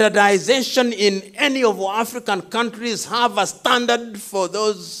Standardization in any of our African countries have a standard for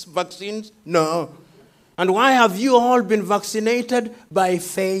those vaccines? No. And why have you all been vaccinated? By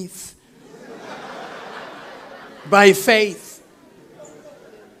faith. By faith.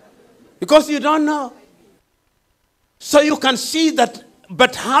 Because you don't know. So you can see that,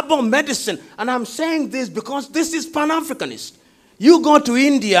 but herbal medicine, and I'm saying this because this is Pan-Africanist. You go to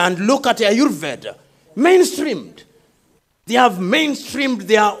India and look at Ayurveda, mainstreamed. They have mainstreamed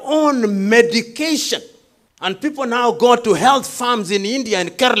their own medication. And people now go to health farms in India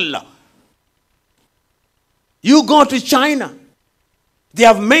and Kerala. You go to China, they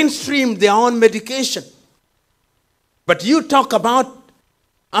have mainstreamed their own medication. But you talk about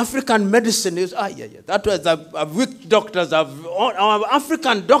African medicine, that was witch doctors. Our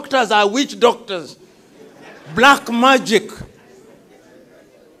African doctors are witch doctors. Black magic.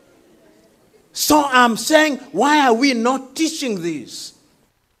 So I'm saying, why are we not teaching these?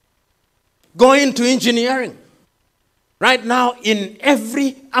 Go into engineering. Right now, in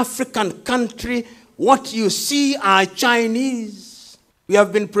every African country, what you see are Chinese. We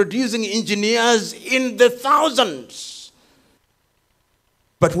have been producing engineers in the thousands.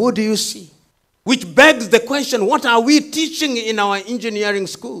 But what do you see? Which begs the question, what are we teaching in our engineering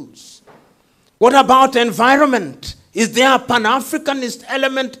schools? What about environment? Is there a Pan-Africanist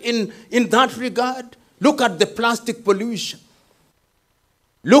element in that regard? Look at the plastic pollution.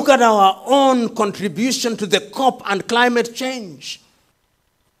 Look at our own contribution to the COP and climate change.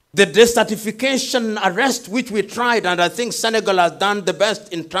 The desertification arrest which we tried, and I think Senegal has done the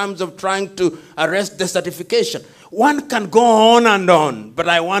best in terms of trying to arrest desertification. One can go on, but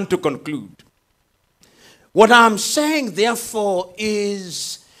I want to conclude. What I'm saying, therefore,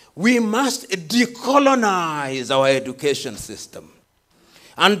 is we must decolonize our education system.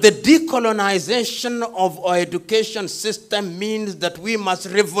 And the decolonization of our education system means that we must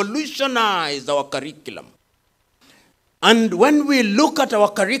revolutionize our curriculum. And when we look at our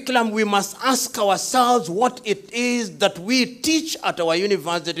curriculum, we must ask ourselves what it is that we teach at our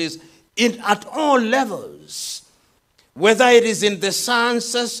universities at all levels. Whether it is in the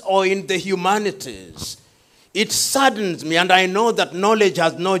sciences or in the humanities. It saddens me, and I know that knowledge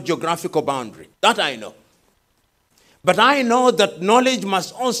has no geographical boundary. That I know. But I know that knowledge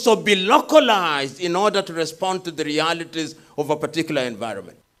must also be localized in order to respond to the realities of a particular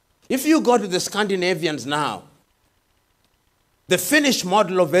environment. If you go to the Scandinavians now, the Finnish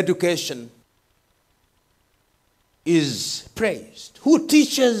model of education is praised. Who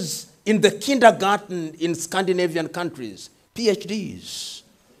teaches in the kindergarten in Scandinavian countries? PhDs.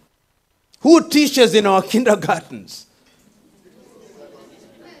 Who teaches in our kindergartens?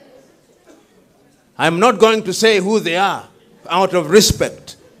 I'm not going to say who they are out of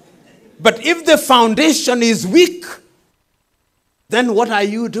respect. But if the foundation is weak, then what are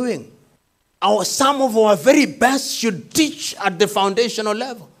you doing? Some of our very best should teach at the foundational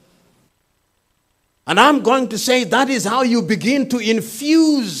level. And I'm going to say that is how you begin to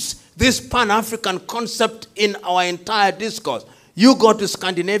infuse this Pan-African concept in our entire discourse. You go to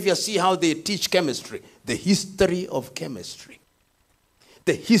Scandinavia, see how they teach chemistry, the history of chemistry,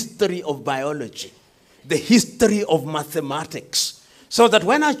 the history of biology, the history of mathematics. So that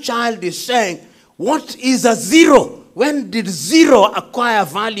when a child is saying, what is a zero? When did zero acquire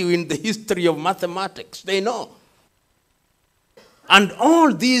value in the history of mathematics? They know. And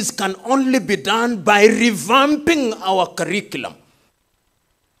all these can only be done by revamping our curriculum.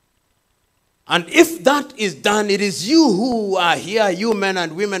 And if that is done, it is you who are here, you men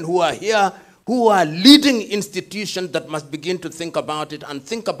and women who are here, who are leading institutions that must begin to think about it and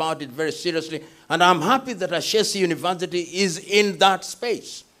think about it very seriously. And I'm happy that Ashesi University is in that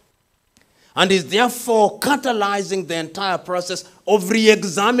space and is therefore catalyzing the entire process of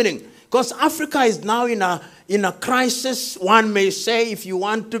re-examining. Because Africa is now in a crisis, one may say, if you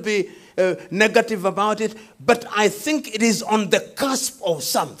want to be negative about it, but I think it is on the cusp of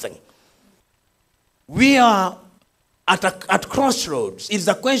something. We are at crossroads. It's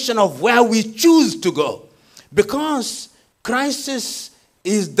a question of where we choose to go. Because crisis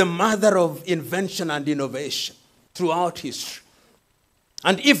is the mother of invention and innovation throughout history.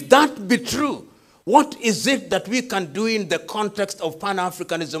 And if that be true, what is it that we can do in the context of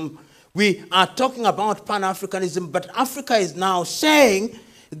Pan-Africanism? We are talking about Pan-Africanism, but Africa is now saying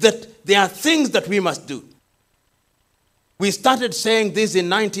that there are things that we must do. We started saying this in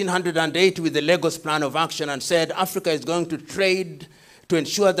 1908 with the Lagos Plan of Action and said Africa is going to trade to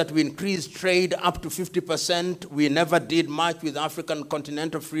ensure that we increase trade up to 50%. We never did much with African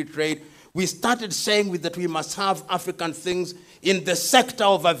continental free trade. We started saying that we must have African things. In the sector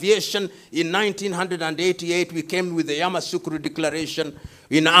of aviation, in 1988, we came with the Yamoussoukro Declaration.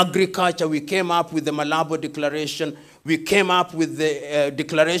 In agriculture, we came up with the Malabo Declaration. We came up with the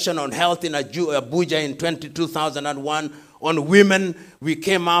Declaration on Health in Abuja in 2001. On women, we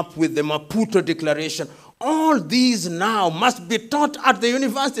came up with the Maputo Declaration. All these now must be taught at the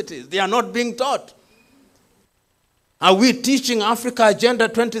universities. They are not being taught. Are we teaching Africa Agenda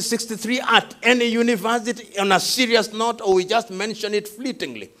 2063 at any university on a serious note, or we just mention it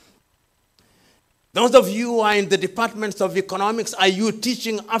fleetingly? Those of you who are in the departments of economics, are you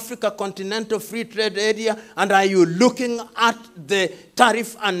teaching Africa Continental Free Trade Area, and are you looking at the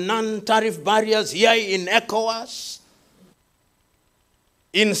tariff and non-tariff barriers here in ECOWAS?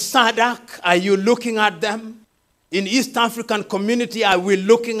 In SADC, are you looking at them? In East African Community, are we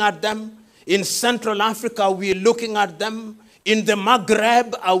looking at them? In Central Africa, are we looking at them? In the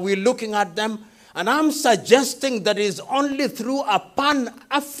Maghreb, are we looking at them? And I'm suggesting that it is only through a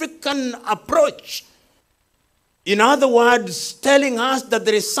Pan-African approach. In other words, telling us that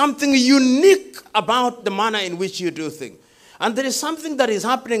there is something unique about the manner in which you do things. And there is something that is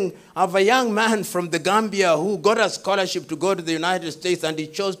happening. I have a young man from the Gambia who got a scholarship to go to the United States, and he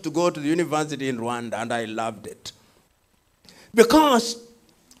chose to go to the university in Rwanda, and I loved it. Because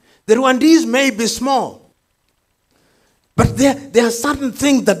the Rwandese may be small, but there are certain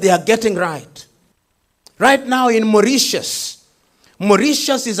things that they are getting right. Right now in Mauritius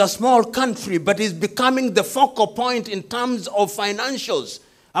is a small country, but is becoming the focal point in terms of financials.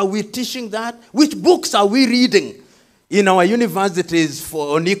 Are we teaching that? Which books are we reading in our universities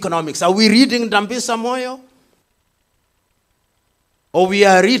on economics? Are we reading Dambisa Moyo? Or we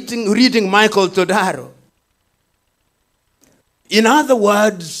are reading Michael Todaro? In other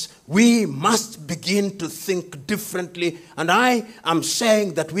words, we must begin to think differently. And I am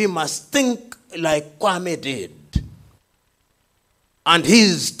saying that we must think like Kwame did and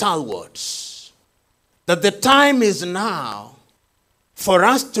his stalwarts. That the time is now for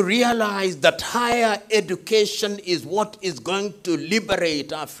us to realize that higher education is what is going to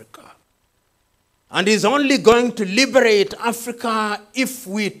liberate Africa. And is only going to liberate Africa if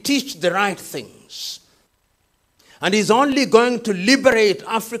we teach the right things. And is only going to liberate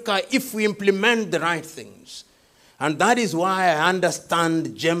Africa if we implement the right things. And that is why I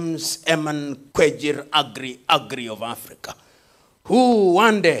understand James Eman Kwejir Agri of Africa, who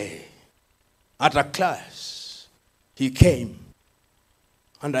one day at a class, he came,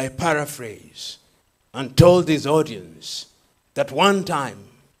 and I paraphrase, and told his audience that one time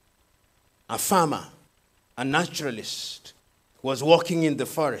a farmer, a naturalist, was walking in the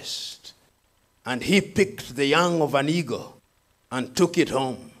forest, and he picked the young of an eagle and took it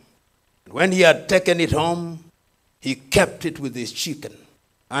home. When he had taken it home, he kept it with his chicken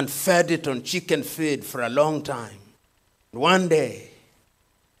and fed it on chicken feed for a long time. One day,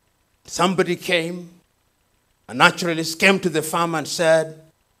 somebody came, a naturalist came to the farmer and said,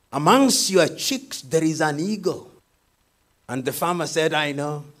 amongst your chicks, there is an eagle. And the farmer said, I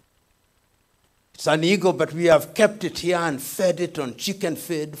know. It's an eagle, but we have kept it here and fed it on chicken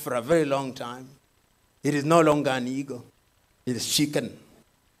feed for a very long time. It is no longer an eagle. It is chicken.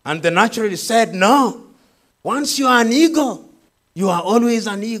 And the naturalist said, no. Once you are an eagle, you are always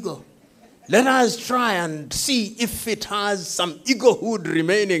an eagle. Let us try and see if it has some eaglehood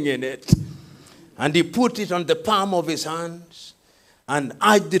remaining in it. And he put it on the palm of his hands and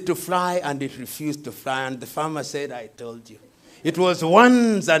urged it to fly, and it refused to fly. And the farmer said, I told you. It was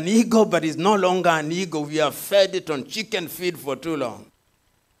once an eagle, but it's no longer an eagle. We have fed it on chicken feed for too long.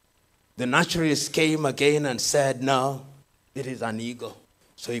 The naturalist came again and said, no, it is an eagle.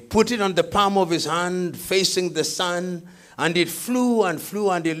 So he put it on the palm of his hand, facing the sun, and it flew, and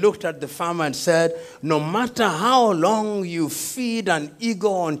he looked at the farmer and said, no matter how long you feed an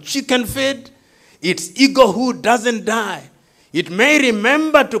eagle on chicken feed, its eaglehood doesn't die. It may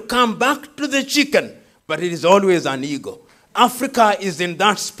remember to come back to the chicken, but it is always an eagle. Africa is in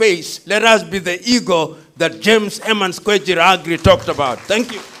that space. Let us be the eagle that James Emmons Kwejiragri talked about.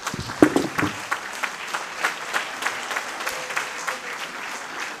 Thank you.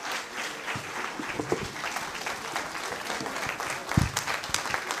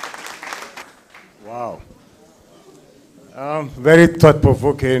 Wow. Very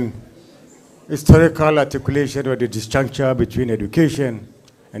thought-provoking historical articulation of the disjuncture between education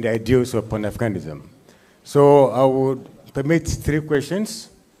and the ideals of Pan-Africanism. So I would permit 3 questions.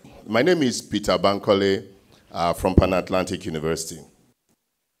 My name is Peter Bankole from Pan-Atlantic University.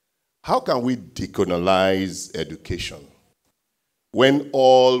 How can we decolonize education when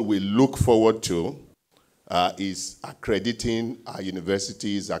all we look forward to is accrediting our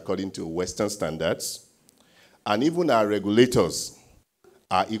universities according to Western standards, and even our regulators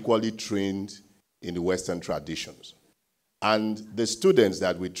are equally trained in the Western traditions? And the students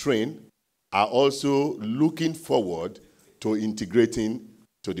that we train are also looking forward to integrating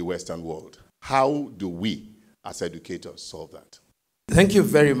to the Western world. How do we, as educators, solve that? Thank you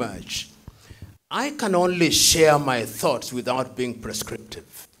very much. I can only share my thoughts without being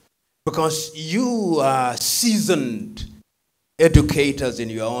prescriptive, because you are seasoned educators in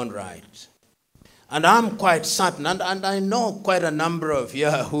your own right. And I'm quite certain, and I know quite a number of you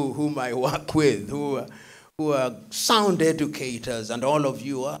whom I work with, who are sound educators, and all of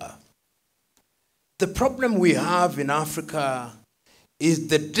you are. The problem we have in Africa is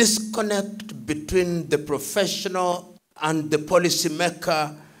the disconnect between the professional and the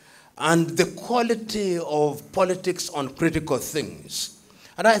policymaker and the quality of politics on critical things.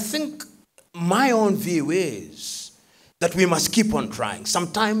 And I think my own view is that we must keep on trying.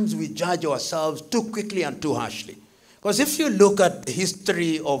 Sometimes we judge ourselves too quickly and too harshly. Because if you look at the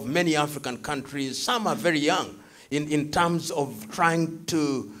history of many African countries, some are very young in terms of trying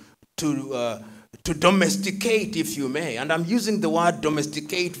to domesticate, if you may. And I'm using the word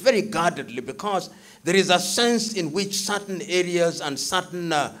domesticate very guardedly, because there is a sense in which certain areas and certain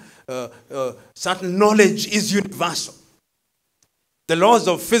knowledge is universal. The laws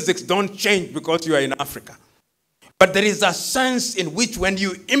of physics don't change because you are in Africa. But there is a sense in which when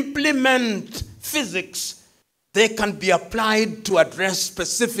you implement physics, they can be applied to address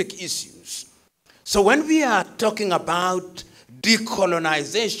specific issues. So when we are talking about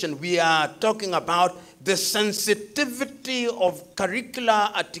decolonization, we are talking about the sensitivity of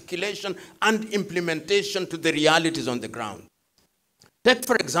curricular articulation and implementation to the realities on the ground. Take,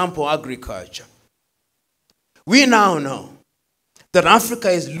 for example, agriculture. We now know that Africa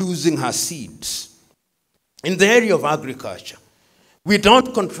is losing her seeds in the area of agriculture. We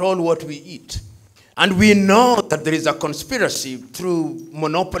don't control what we eat. And we know that there is a conspiracy through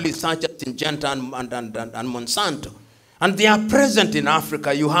monopolies such as Syngenta and Monsanto. And they are present in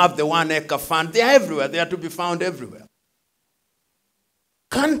Africa. You have the 1 acre fund. They are everywhere. They are to be found everywhere.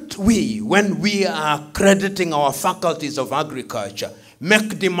 Can't we, when we are crediting our faculties of agriculture,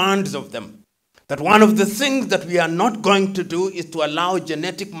 make demands of them that one of the things that we are not going to do is to allow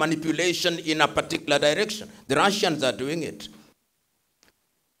genetic manipulation in a particular direction? The Russians are doing it.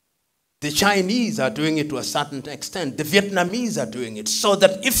 The Chinese are doing it to a certain extent. The Vietnamese are doing it. So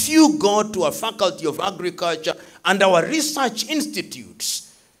that if you go to a faculty of agriculture and our research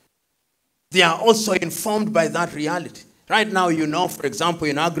institutes, they are also informed by that reality. Right now, you know, for example,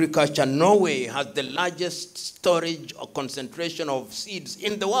 in agriculture, Norway has the largest storage or concentration of seeds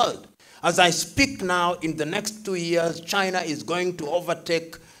in the world. As I speak now, in the next 2 years, China is going to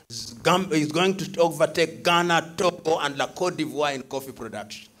overtake Ghana, Togo, and La Côte d'Ivoire in coffee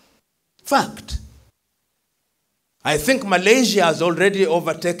production. Fact. I think Malaysia has already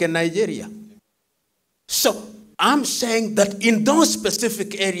overtaken Nigeria. So I'm saying that in those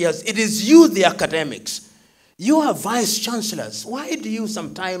specific areas, it is you, the academics. You are vice chancellors. Why do you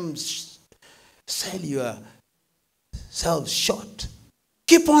sometimes sell yourselves short?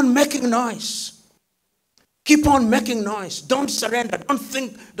 Keep on making noise. Keep on making noise. Don't surrender. Don't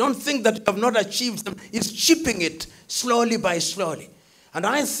think that you have not achieved them. It's chipping it slowly by slowly. And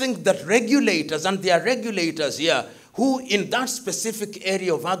I think that regulators, and there are regulators here, who in that specific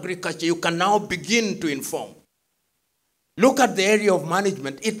area of agriculture, you can now begin to inform. Look at the area of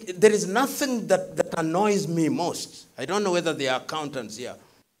management. There is nothing that annoys me most. I don't know whether there are accountants here.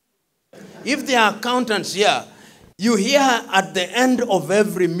 If there are accountants here, you hear at the end of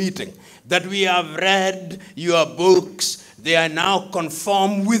every meeting that we have read your books, they are now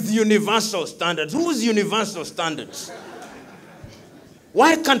conform with universal standards. Whose universal standards?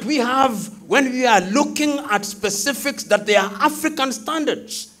 Why can't we have, when we are looking at specifics, that they are African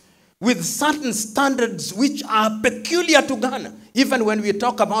standards with certain standards which are peculiar to Ghana, even when we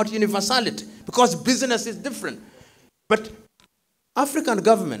talk about universality, because business is different. But African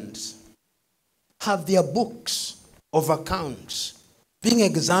governments have their books of accounts being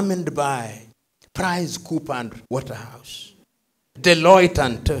examined by Price, Cooper and Waterhouse, Deloitte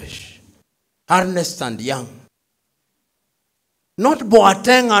and Touche, Ernst and Young. Not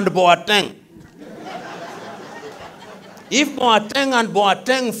Boateng and Boateng. If Boateng and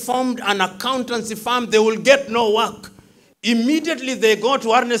Boateng formed an accountancy firm, they will get no work. Immediately they go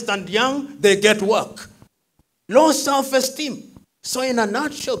to Ernst and Young, they get work. Low self-esteem. So in a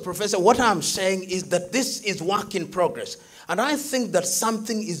nutshell, Professor, what I'm saying is that this is work in progress. And I think that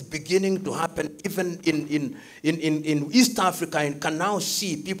something is beginning to happen even in East Africa, and can now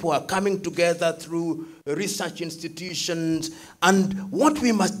see people are coming together through research institutions. And what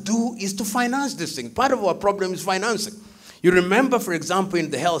we must do is to finance this thing. Part of our problem is financing. You remember, for example, in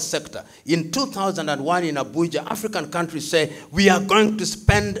the health sector, in 2001 in Abuja, African countries say we are going to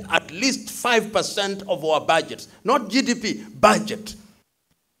spend at least 5% of our budgets, not GDP, budget,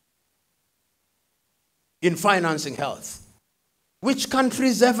 in financing health. Which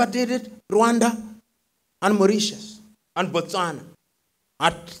countries ever did it? Rwanda and Mauritius and Botswana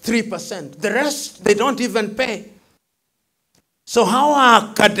at 3%. The rest, they don't even pay. So how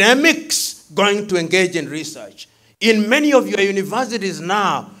are academics going to engage in research? In many of your universities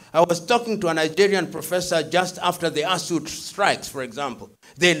now, I was talking to a Nigerian professor just after the ASU strikes, for example.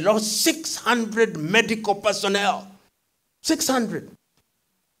 They lost 600 medical personnel. 600.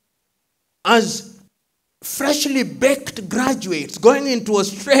 As freshly baked graduates going into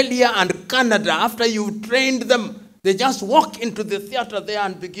Australia and Canada, after you've trained them, they just walk into the theater there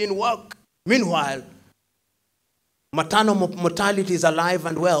and begin work. Meanwhile, maternal mortality is alive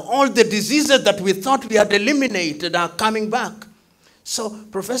and well. All the diseases that we thought we had eliminated are coming back. So,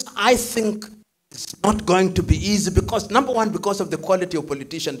 Professor, I think it's not going to be easy because, number one, because of the quality of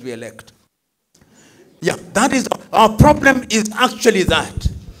politicians we elect. Yeah, that is, our problem is actually that.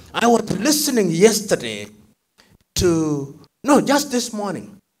 I was listening yesterday just this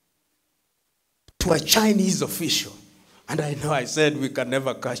morning, to a Chinese official. And I know I said we can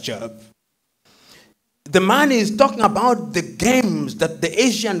never catch up. The man is talking about the games, the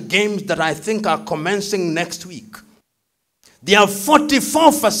Asian games that I think are commencing next week. There are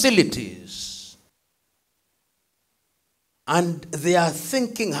 44 facilities. And they are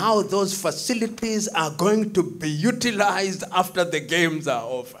thinking how those facilities are going to be utilized after the games are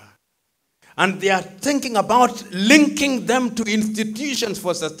over. And they are thinking about linking them to institutions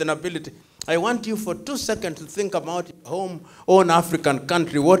for sustainability. I want you for 2 seconds to think about your own African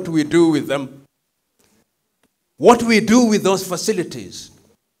country, what we do with them. What we do with those facilities.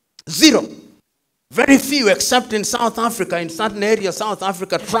 Zero. Very few, except in South Africa. In certain areas, South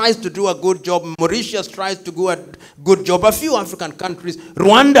Africa tries to do a good job. Mauritius tries to do a good job. A few African countries.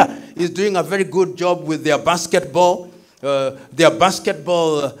 Rwanda is doing a very good job with their basketball.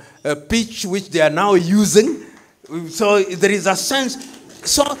 Pitch, which they are now using. So there is a sense.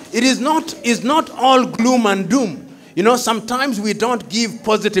 So it is not all gloom and doom. You know, sometimes we don't give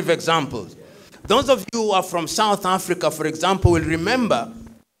positive examples. Those of you who are from South Africa, for example, will remember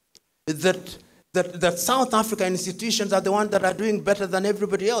that South African institutions are the ones that are doing better than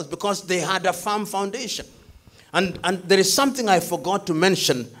everybody else because they had a firm foundation. And there is something I forgot to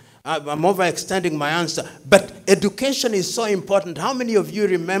mention. I'm overextending my answer. But education is so important. How many of you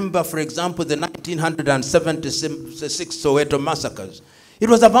remember, for example, the 1976 Soweto massacres? It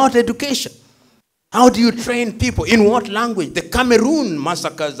was about education. How do you train people? In what language? The Cameroon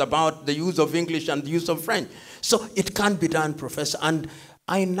massacres about the use of English and the use of French. So it can be done, Professor. And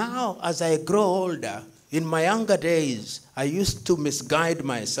I now, as I grow older, In my younger days, I used to misguide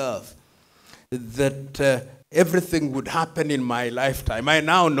myself that everything would happen in my lifetime. I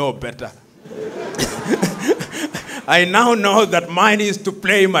now know better. I now know that mine is to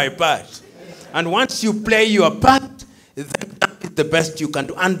play my part. And once you play your part, that is the best you can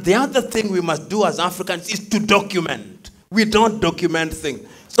do. And the other thing we must do as Africans is to document. We don't document things.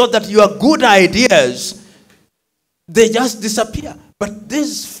 So that your good ideas, they just disappear. But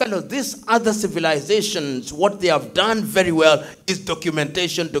these other civilizations, what they have done very well is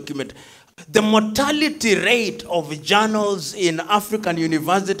documentation. The mortality rate of journals in African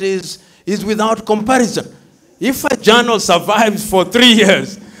universities is without comparison. If a journal survives for 3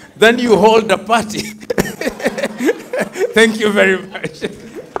 years, then you hold a party. Thank you very much.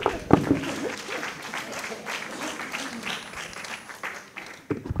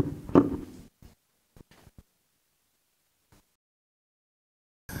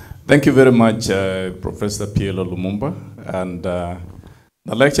 Thank you very much, Professor PLO Lumumba. And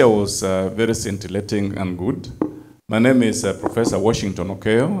the lecture was very scintillating and good. My name is Professor Washington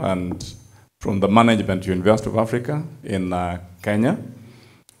Okeyo, and from the Management University of Africa in Kenya.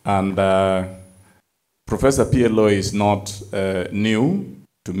 And Professor PLO is not new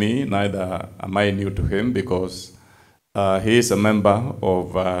to me, neither am I new to him, because he is a member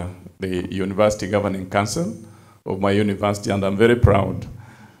of the University Governing Council of my university, and I'm very proud.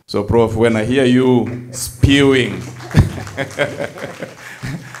 So, Prof, when I hear you spewing,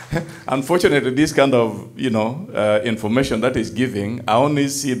 unfortunately, this kind of, information that is giving, I only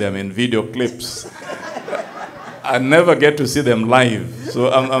see them in video clips. I never get to see them live. So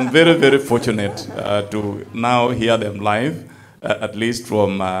I'm very, very fortunate to now hear them live, at least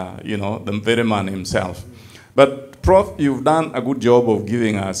from, the very man himself. But, Prof, you've done a good job of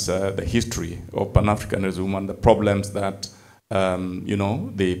giving us the history of Pan-Africanism and the problems that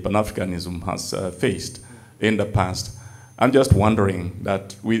the Pan-Africanism has faced in the past. I'm just wondering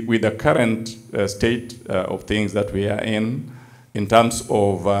that with the current state of things that we are in terms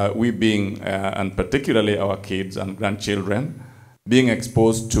of we being, and particularly our kids and grandchildren, being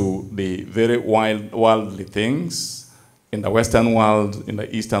exposed to the very worldly things in the Western world, in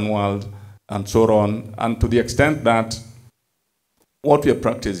the Eastern world, and so on, and to the extent that what we are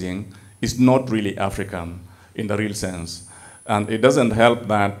practicing is not really African in the real sense. And it doesn't help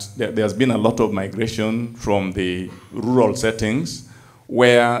that there's been a lot of migration from the rural settings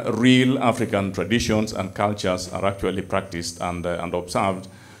where real African traditions and cultures are actually practiced and observed,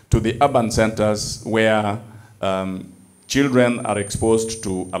 to the urban centers where children are exposed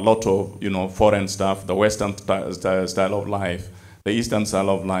to a lot of foreign stuff, the Western style of life, the Eastern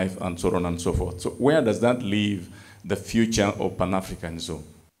style of life, and so on and so forth. So where does that leave the future of Pan-Africanism?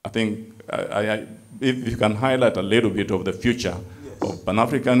 I think if you can highlight a little bit of the future of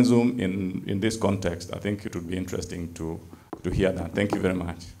Pan-Africanism in this context, I think it would be interesting to hear that. Thank you very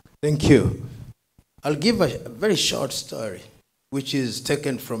much. Thank you. I'll give a very short story, which is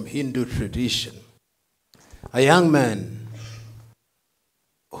taken from Hindu tradition. A young man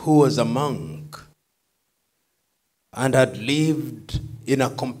who was a monk and had lived in a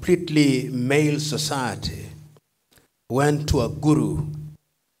completely male society went to a guru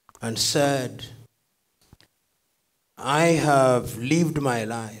and said, I have lived my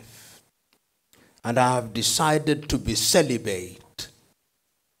life and I have decided to be celibate.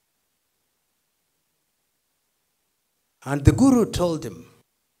 And the guru told him,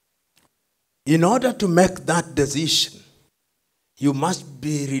 in order to make that decision, you must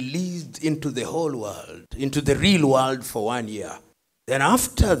be released into the whole world, into the real world for 1 year. Then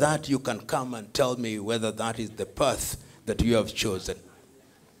after that, you can come and tell me whether that is the path that you have chosen.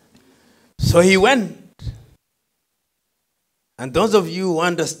 So he went. And those of you who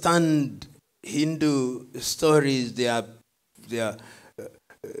understand Hindu stories, they are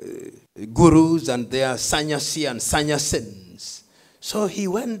gurus and they are sannyasi and sannyasins. So he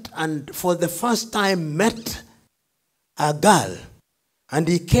went and for the first time met a girl. And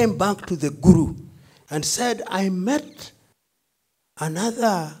he came back to the guru and said, I met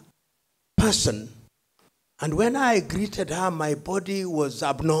another person. And when I greeted her, my body was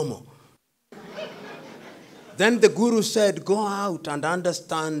abnormal. Then the guru said, go out and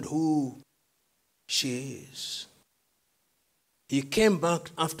understand who she is. He came back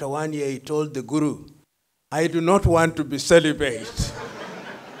after 1 year, he told the guru, I do not want to be celibate.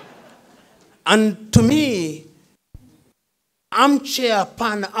 And to me, armchair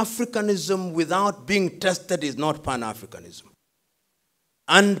Pan-Africanism without being tested is not Pan-Africanism.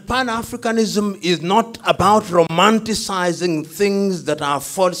 And Pan-Africanism is not about romanticizing things that are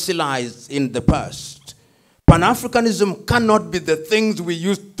fossilized in the past. Pan-Africanism cannot be the things we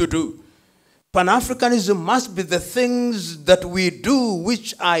used to do. Pan-Africanism must be the things that we do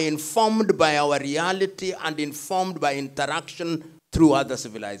which are informed by our reality and informed by interaction through other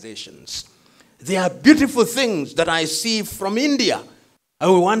civilizations. There are beautiful things that I see from India. I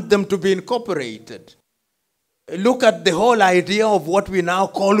want them to be incorporated. Look at the whole idea of what we now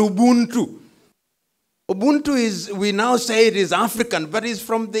call Ubuntu. Ubuntu is, we now say it is African, but it's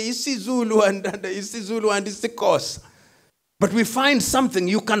from the isiZulu and Isikos. But we find something,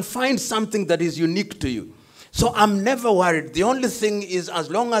 you can find something that is unique to you. So I'm never worried. The only thing is, as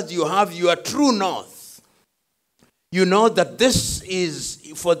long as you have your true north, you know that this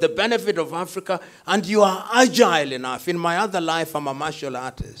is for the benefit of Africa, and you are agile enough. In my other life, I'm a martial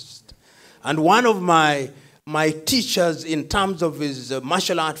artist. And one of my teachers in terms of his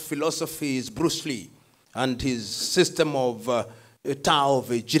martial art philosophy is Bruce Lee and his system of Tao of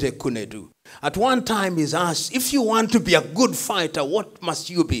Jire Kunedu. At one time he's asked, if you want to be a good fighter, what must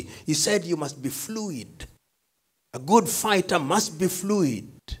you be? He said, you must be fluid. A good fighter must be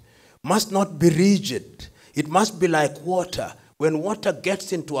fluid, must not be rigid. It must be like water. When water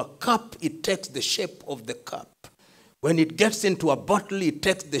gets into a cup, it takes the shape of the cup. When it gets into a bottle, it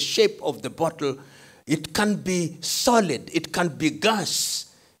takes the shape of the bottle. It can be solid, it can be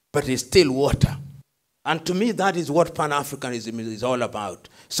gas, but it's still water. And to me, that is what Pan-Africanism is all about.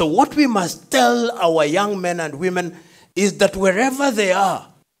 So what we must tell our young men and women is that wherever they are,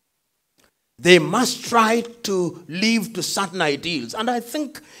 they must try to live to certain ideals. And I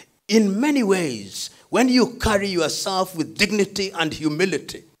think in many ways, when you carry yourself with dignity and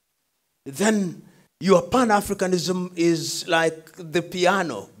humility, then your Pan-Africanism is like the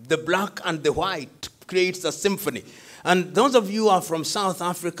piano, the black and the white creates a symphony. And those of you who are from South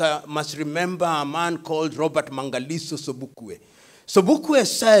Africa must remember a man called Robert Mangaliso Sobukwe. Sobukwe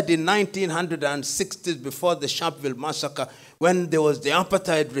said in 1960s, before the Sharpeville massacre, when there was the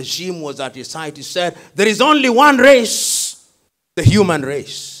apartheid regime was at its height, he said, there is only one race, the human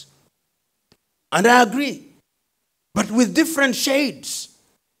race. And I agree, but with different shades.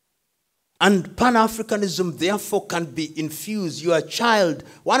 And Pan-Africanism, therefore, can be infused. Your child,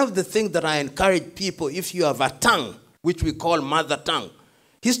 one of the things that I encourage people, if you have a tongue, which we call mother tongue,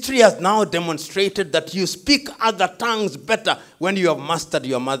 history has now demonstrated that you speak other tongues better when you have mastered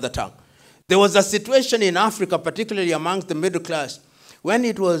your mother tongue. There was a situation in Africa, particularly amongst the middle class, when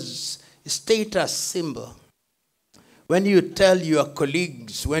it was a status symbol. When you tell your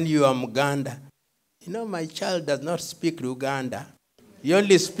colleagues, when you are Muganda, you know, my child does not speak Luganda. He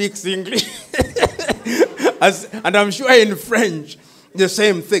only speaks English. And I'm sure in French, the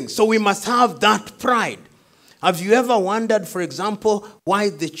same thing. So we must have that pride. Have you ever wondered, for example,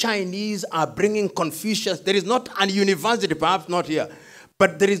 why the Chinese are bringing Confucius? There is not a university, perhaps not here,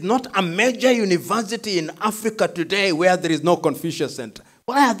 but there is not a major university in Africa today where there is no Confucius Center.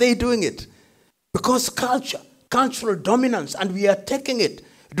 Why are they doing it? Because culture, cultural dominance, and we are taking it.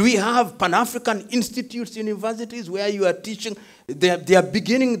 Do we have Pan-African institutes, universities where you are teaching? They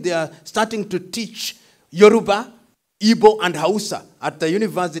are starting to teach Yoruba, Igbo, and Hausa at the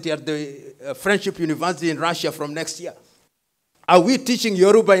university, at the Friendship University in Russia from next year. Are we teaching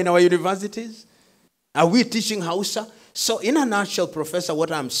Yoruba in our universities? Are we teaching Hausa? So in a nutshell, Professor,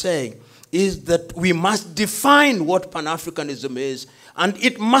 what I'm saying is that we must define what Pan-Africanism is, and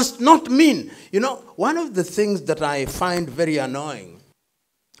it must not mean, you know, one of the things that I find very annoying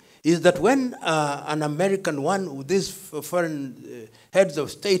is that when an American, these foreign heads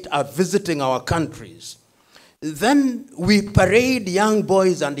of state are visiting our countries, then we parade young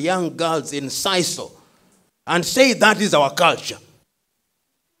boys and young girls in sisal and say that is our culture.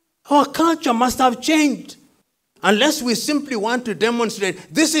 Our culture must have changed unless we simply want to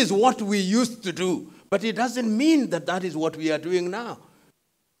demonstrate this is what we used to do. But it doesn't mean that that is what we are doing now.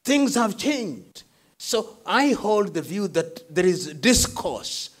 Things have changed. So I hold the view that there is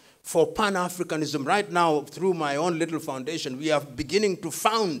discourse for Pan-Africanism. Right now, through my own little foundation, we are beginning to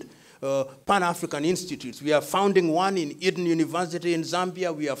found Pan-African institutes. We are founding one in Eden University in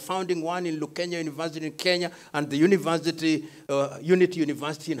Zambia. We are founding one in Lukenya University in Kenya, and the university, Unity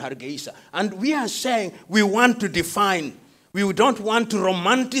University in Hargeisa. And we are saying we want to define. We don't want to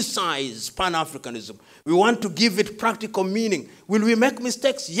romanticize Pan-Africanism. We want to give it practical meaning. Will we make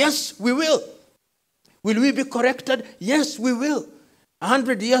mistakes? Yes, we will. Will we be corrected? Yes, we will.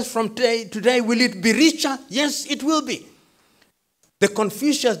 100 years from today, will it be richer? Yes, it will be. The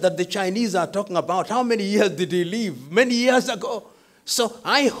Confucius that the Chinese are talking about, how many years did he live? Many years ago. So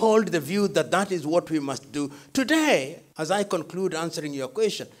I hold the view that that is what we must do. Today, as I conclude answering your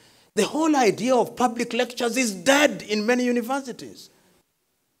question, the whole idea of public lectures is dead in many universities.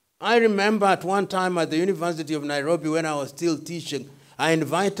 I remember at one time at the University of Nairobi when I was still teaching, I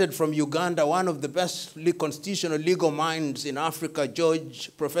invited from Uganda one of the best constitutional legal minds in Africa,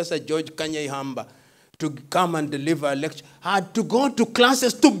 Professor George Kanyeihamba, to come and deliver a lecture. I had to go to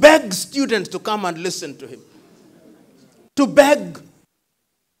classes to beg students to come and listen to him. To beg.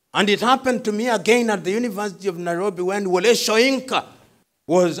 And it happened to me again at the University of Nairobi when Wole Soyinka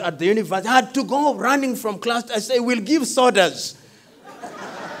was at the university. I had to go running from class. I say, we'll give sodas.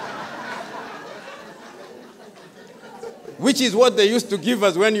 Which is what they used to give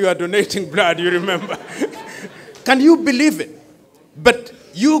us when you are donating blood, you remember. Can you believe it? But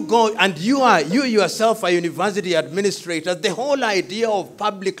you go, and you yourself are university administrator. The whole idea of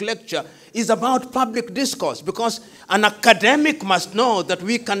public lecture is about public discourse, because an academic must know that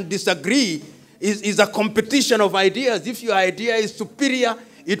we can disagree. Is a competition of ideas. If your idea is superior,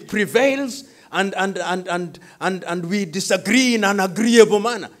 it prevails, and we disagree in an agreeable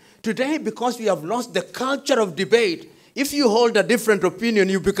manner. Today, because we have lost the culture of debate, if you hold a different opinion,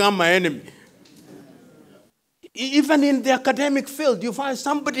 you become my enemy. Even in the academic field, you find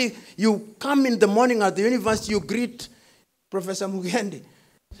somebody, you come in the morning at the university, you greet Professor Mugendi.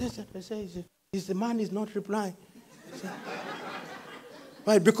 The man is not replying.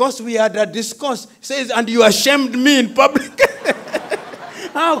 Why? Because we had a discourse. Says, and you ashamed me in public.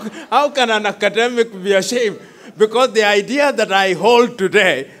 How can an academic be ashamed? Because the idea that I hold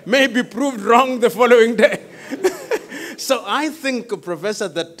today may be proved wrong the following day. So I think, Professor,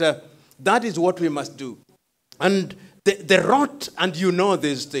 that that is what we must do. And the rot, and you know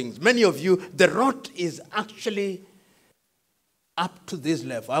these things, many of you, the rot is actually up to this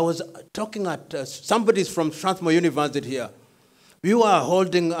level. I was talking at, somebody's from Strathmore University here. We were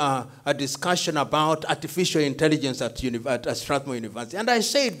holding a discussion about artificial intelligence at Strathmore University. And I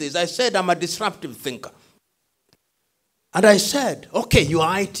said this, I said I'm a disruptive thinker. And I said, okay, you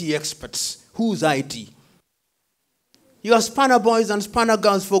are IT experts. Who's IT? You are spanner boys and spanner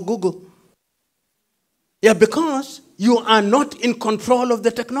girls for Google. Yeah, because you are not in control of the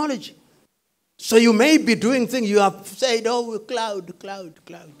technology. So you may be doing things, you have said, oh, cloud.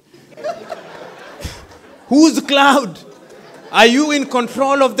 Who's cloud? Are you in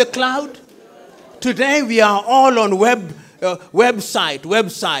control of the cloud? Today we are all on website.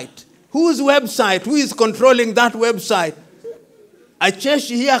 Whose website? Who is controlling that website? A church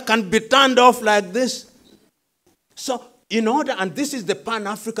here can be turned off like this. So in order, and this is the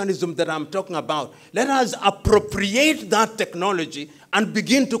Pan-Africanism that I'm talking about, let us appropriate that technology and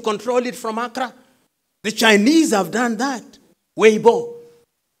begin to control it from Accra. The Chinese have done that. Weibo,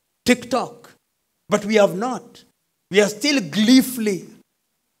 TikTok. But we have not. We are still gleefully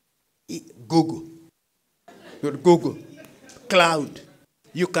Google. Google. Cloud.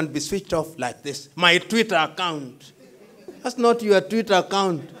 You can be switched off like this. My Twitter account. That's not your Twitter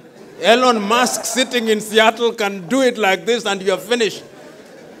account. Elon Musk sitting in Seattle can do it like this and you're finished.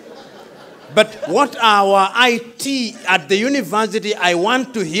 But what our IT at the university, I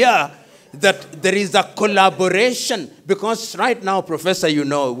want to hear that there is a collaboration. Because right now, Professor, you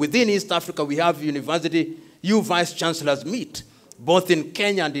know, within East Africa, we have university, you vice chancellors meet, both in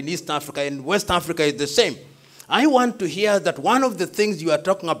Kenya and in East Africa. In West Africa, it's the same. I want to hear that one of the things you are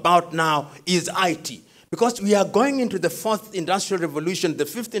talking about now is IT. Because we are going into the 4th industrial revolution, the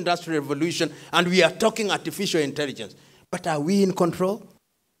 5th industrial revolution, and we are talking artificial intelligence. But are we in control?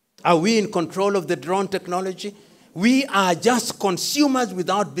 Are we in control of the drone technology? We are just consumers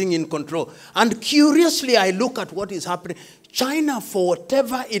without being in control. And curiously, I look at what is happening. China, for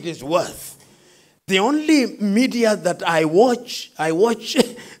whatever it is worth, the only media that I watch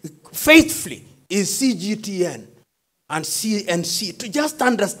faithfully is CGTN and CNC, to just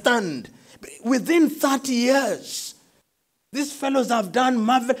understand. Within 30 years, these fellows have done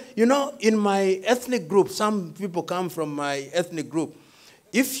marvel. You know, in my ethnic group, some people come from my ethnic group.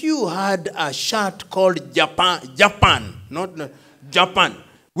 If you had a shirt called Japan,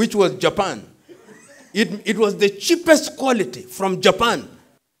 which was Japan, it was the cheapest quality from Japan.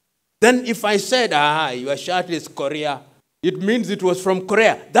 Then if I said, your shirt is Korea, it means it was from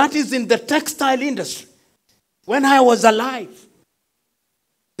Korea. That is in the textile industry. When I was alive,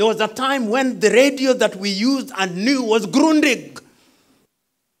 there was a time when the radio that we used and knew was Grundig.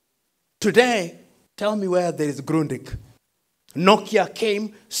 Today, tell me where there is Grundig. Nokia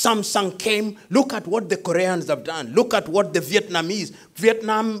came, Samsung came. Look at what the Koreans have done. Look at what the Vietnamese.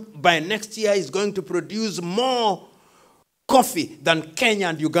 Vietnam, by next year, is going to produce more coffee than Kenya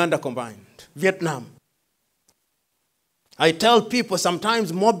and Uganda combined. Vietnam. I tell people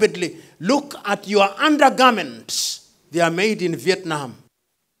sometimes morbidly, look at your undergarments. They are made in Vietnam.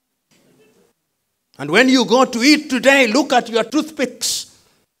 And when you go to eat today, look at your toothpicks.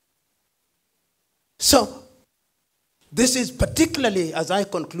 So, This is particularly, as I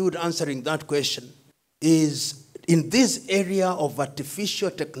conclude answering that question, is in this area of artificial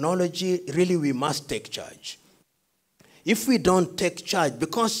technology, really we must take charge. If we don't take charge,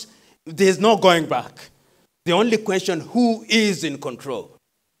 because there's no going back, the only question, who is in control?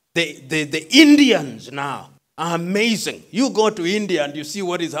 The Indians now are amazing. You go to India and you see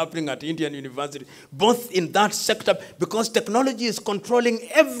what is happening at Indian University, both in that sector, because technology is controlling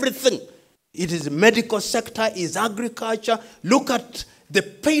everything. It is medical sector, is agriculture. Look at the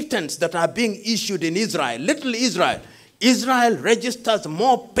patents that are being issued in Israel. Little Israel. Israel registers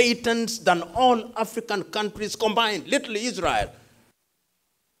more patents than all African countries combined. Little Israel.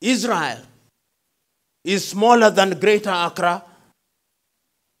 Israel is smaller than Greater Accra.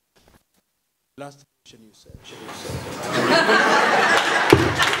 Last question you said.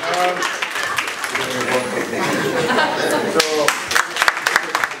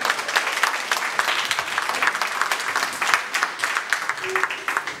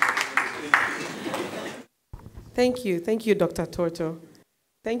 Thank you, Dr. Torto.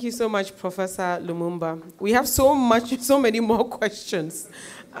 Thank you so much, Professor Lumumba. We have so many more questions.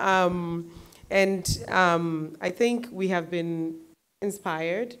 I think we have been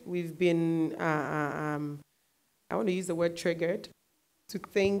inspired. We've been, I want to use the word triggered, to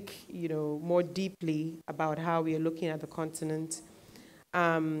think, more deeply about how we are looking at the continent.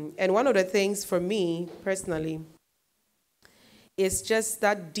 And one of the things for me, personally, is just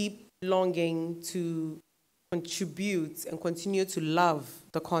that deep longing to contribute and continue to love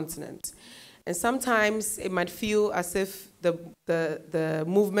the continent. And sometimes it might feel as if the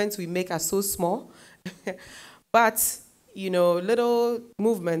movements we make are so small, but little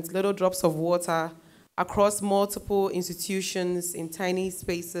movements, little drops of water across multiple institutions in tiny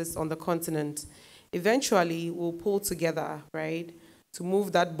spaces on the continent eventually will pull together, right, to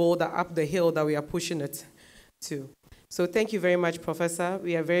move that boulder up the hill that we are pushing it to. So thank you very much, Professor.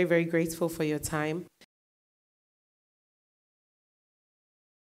 We are very, very grateful for your time.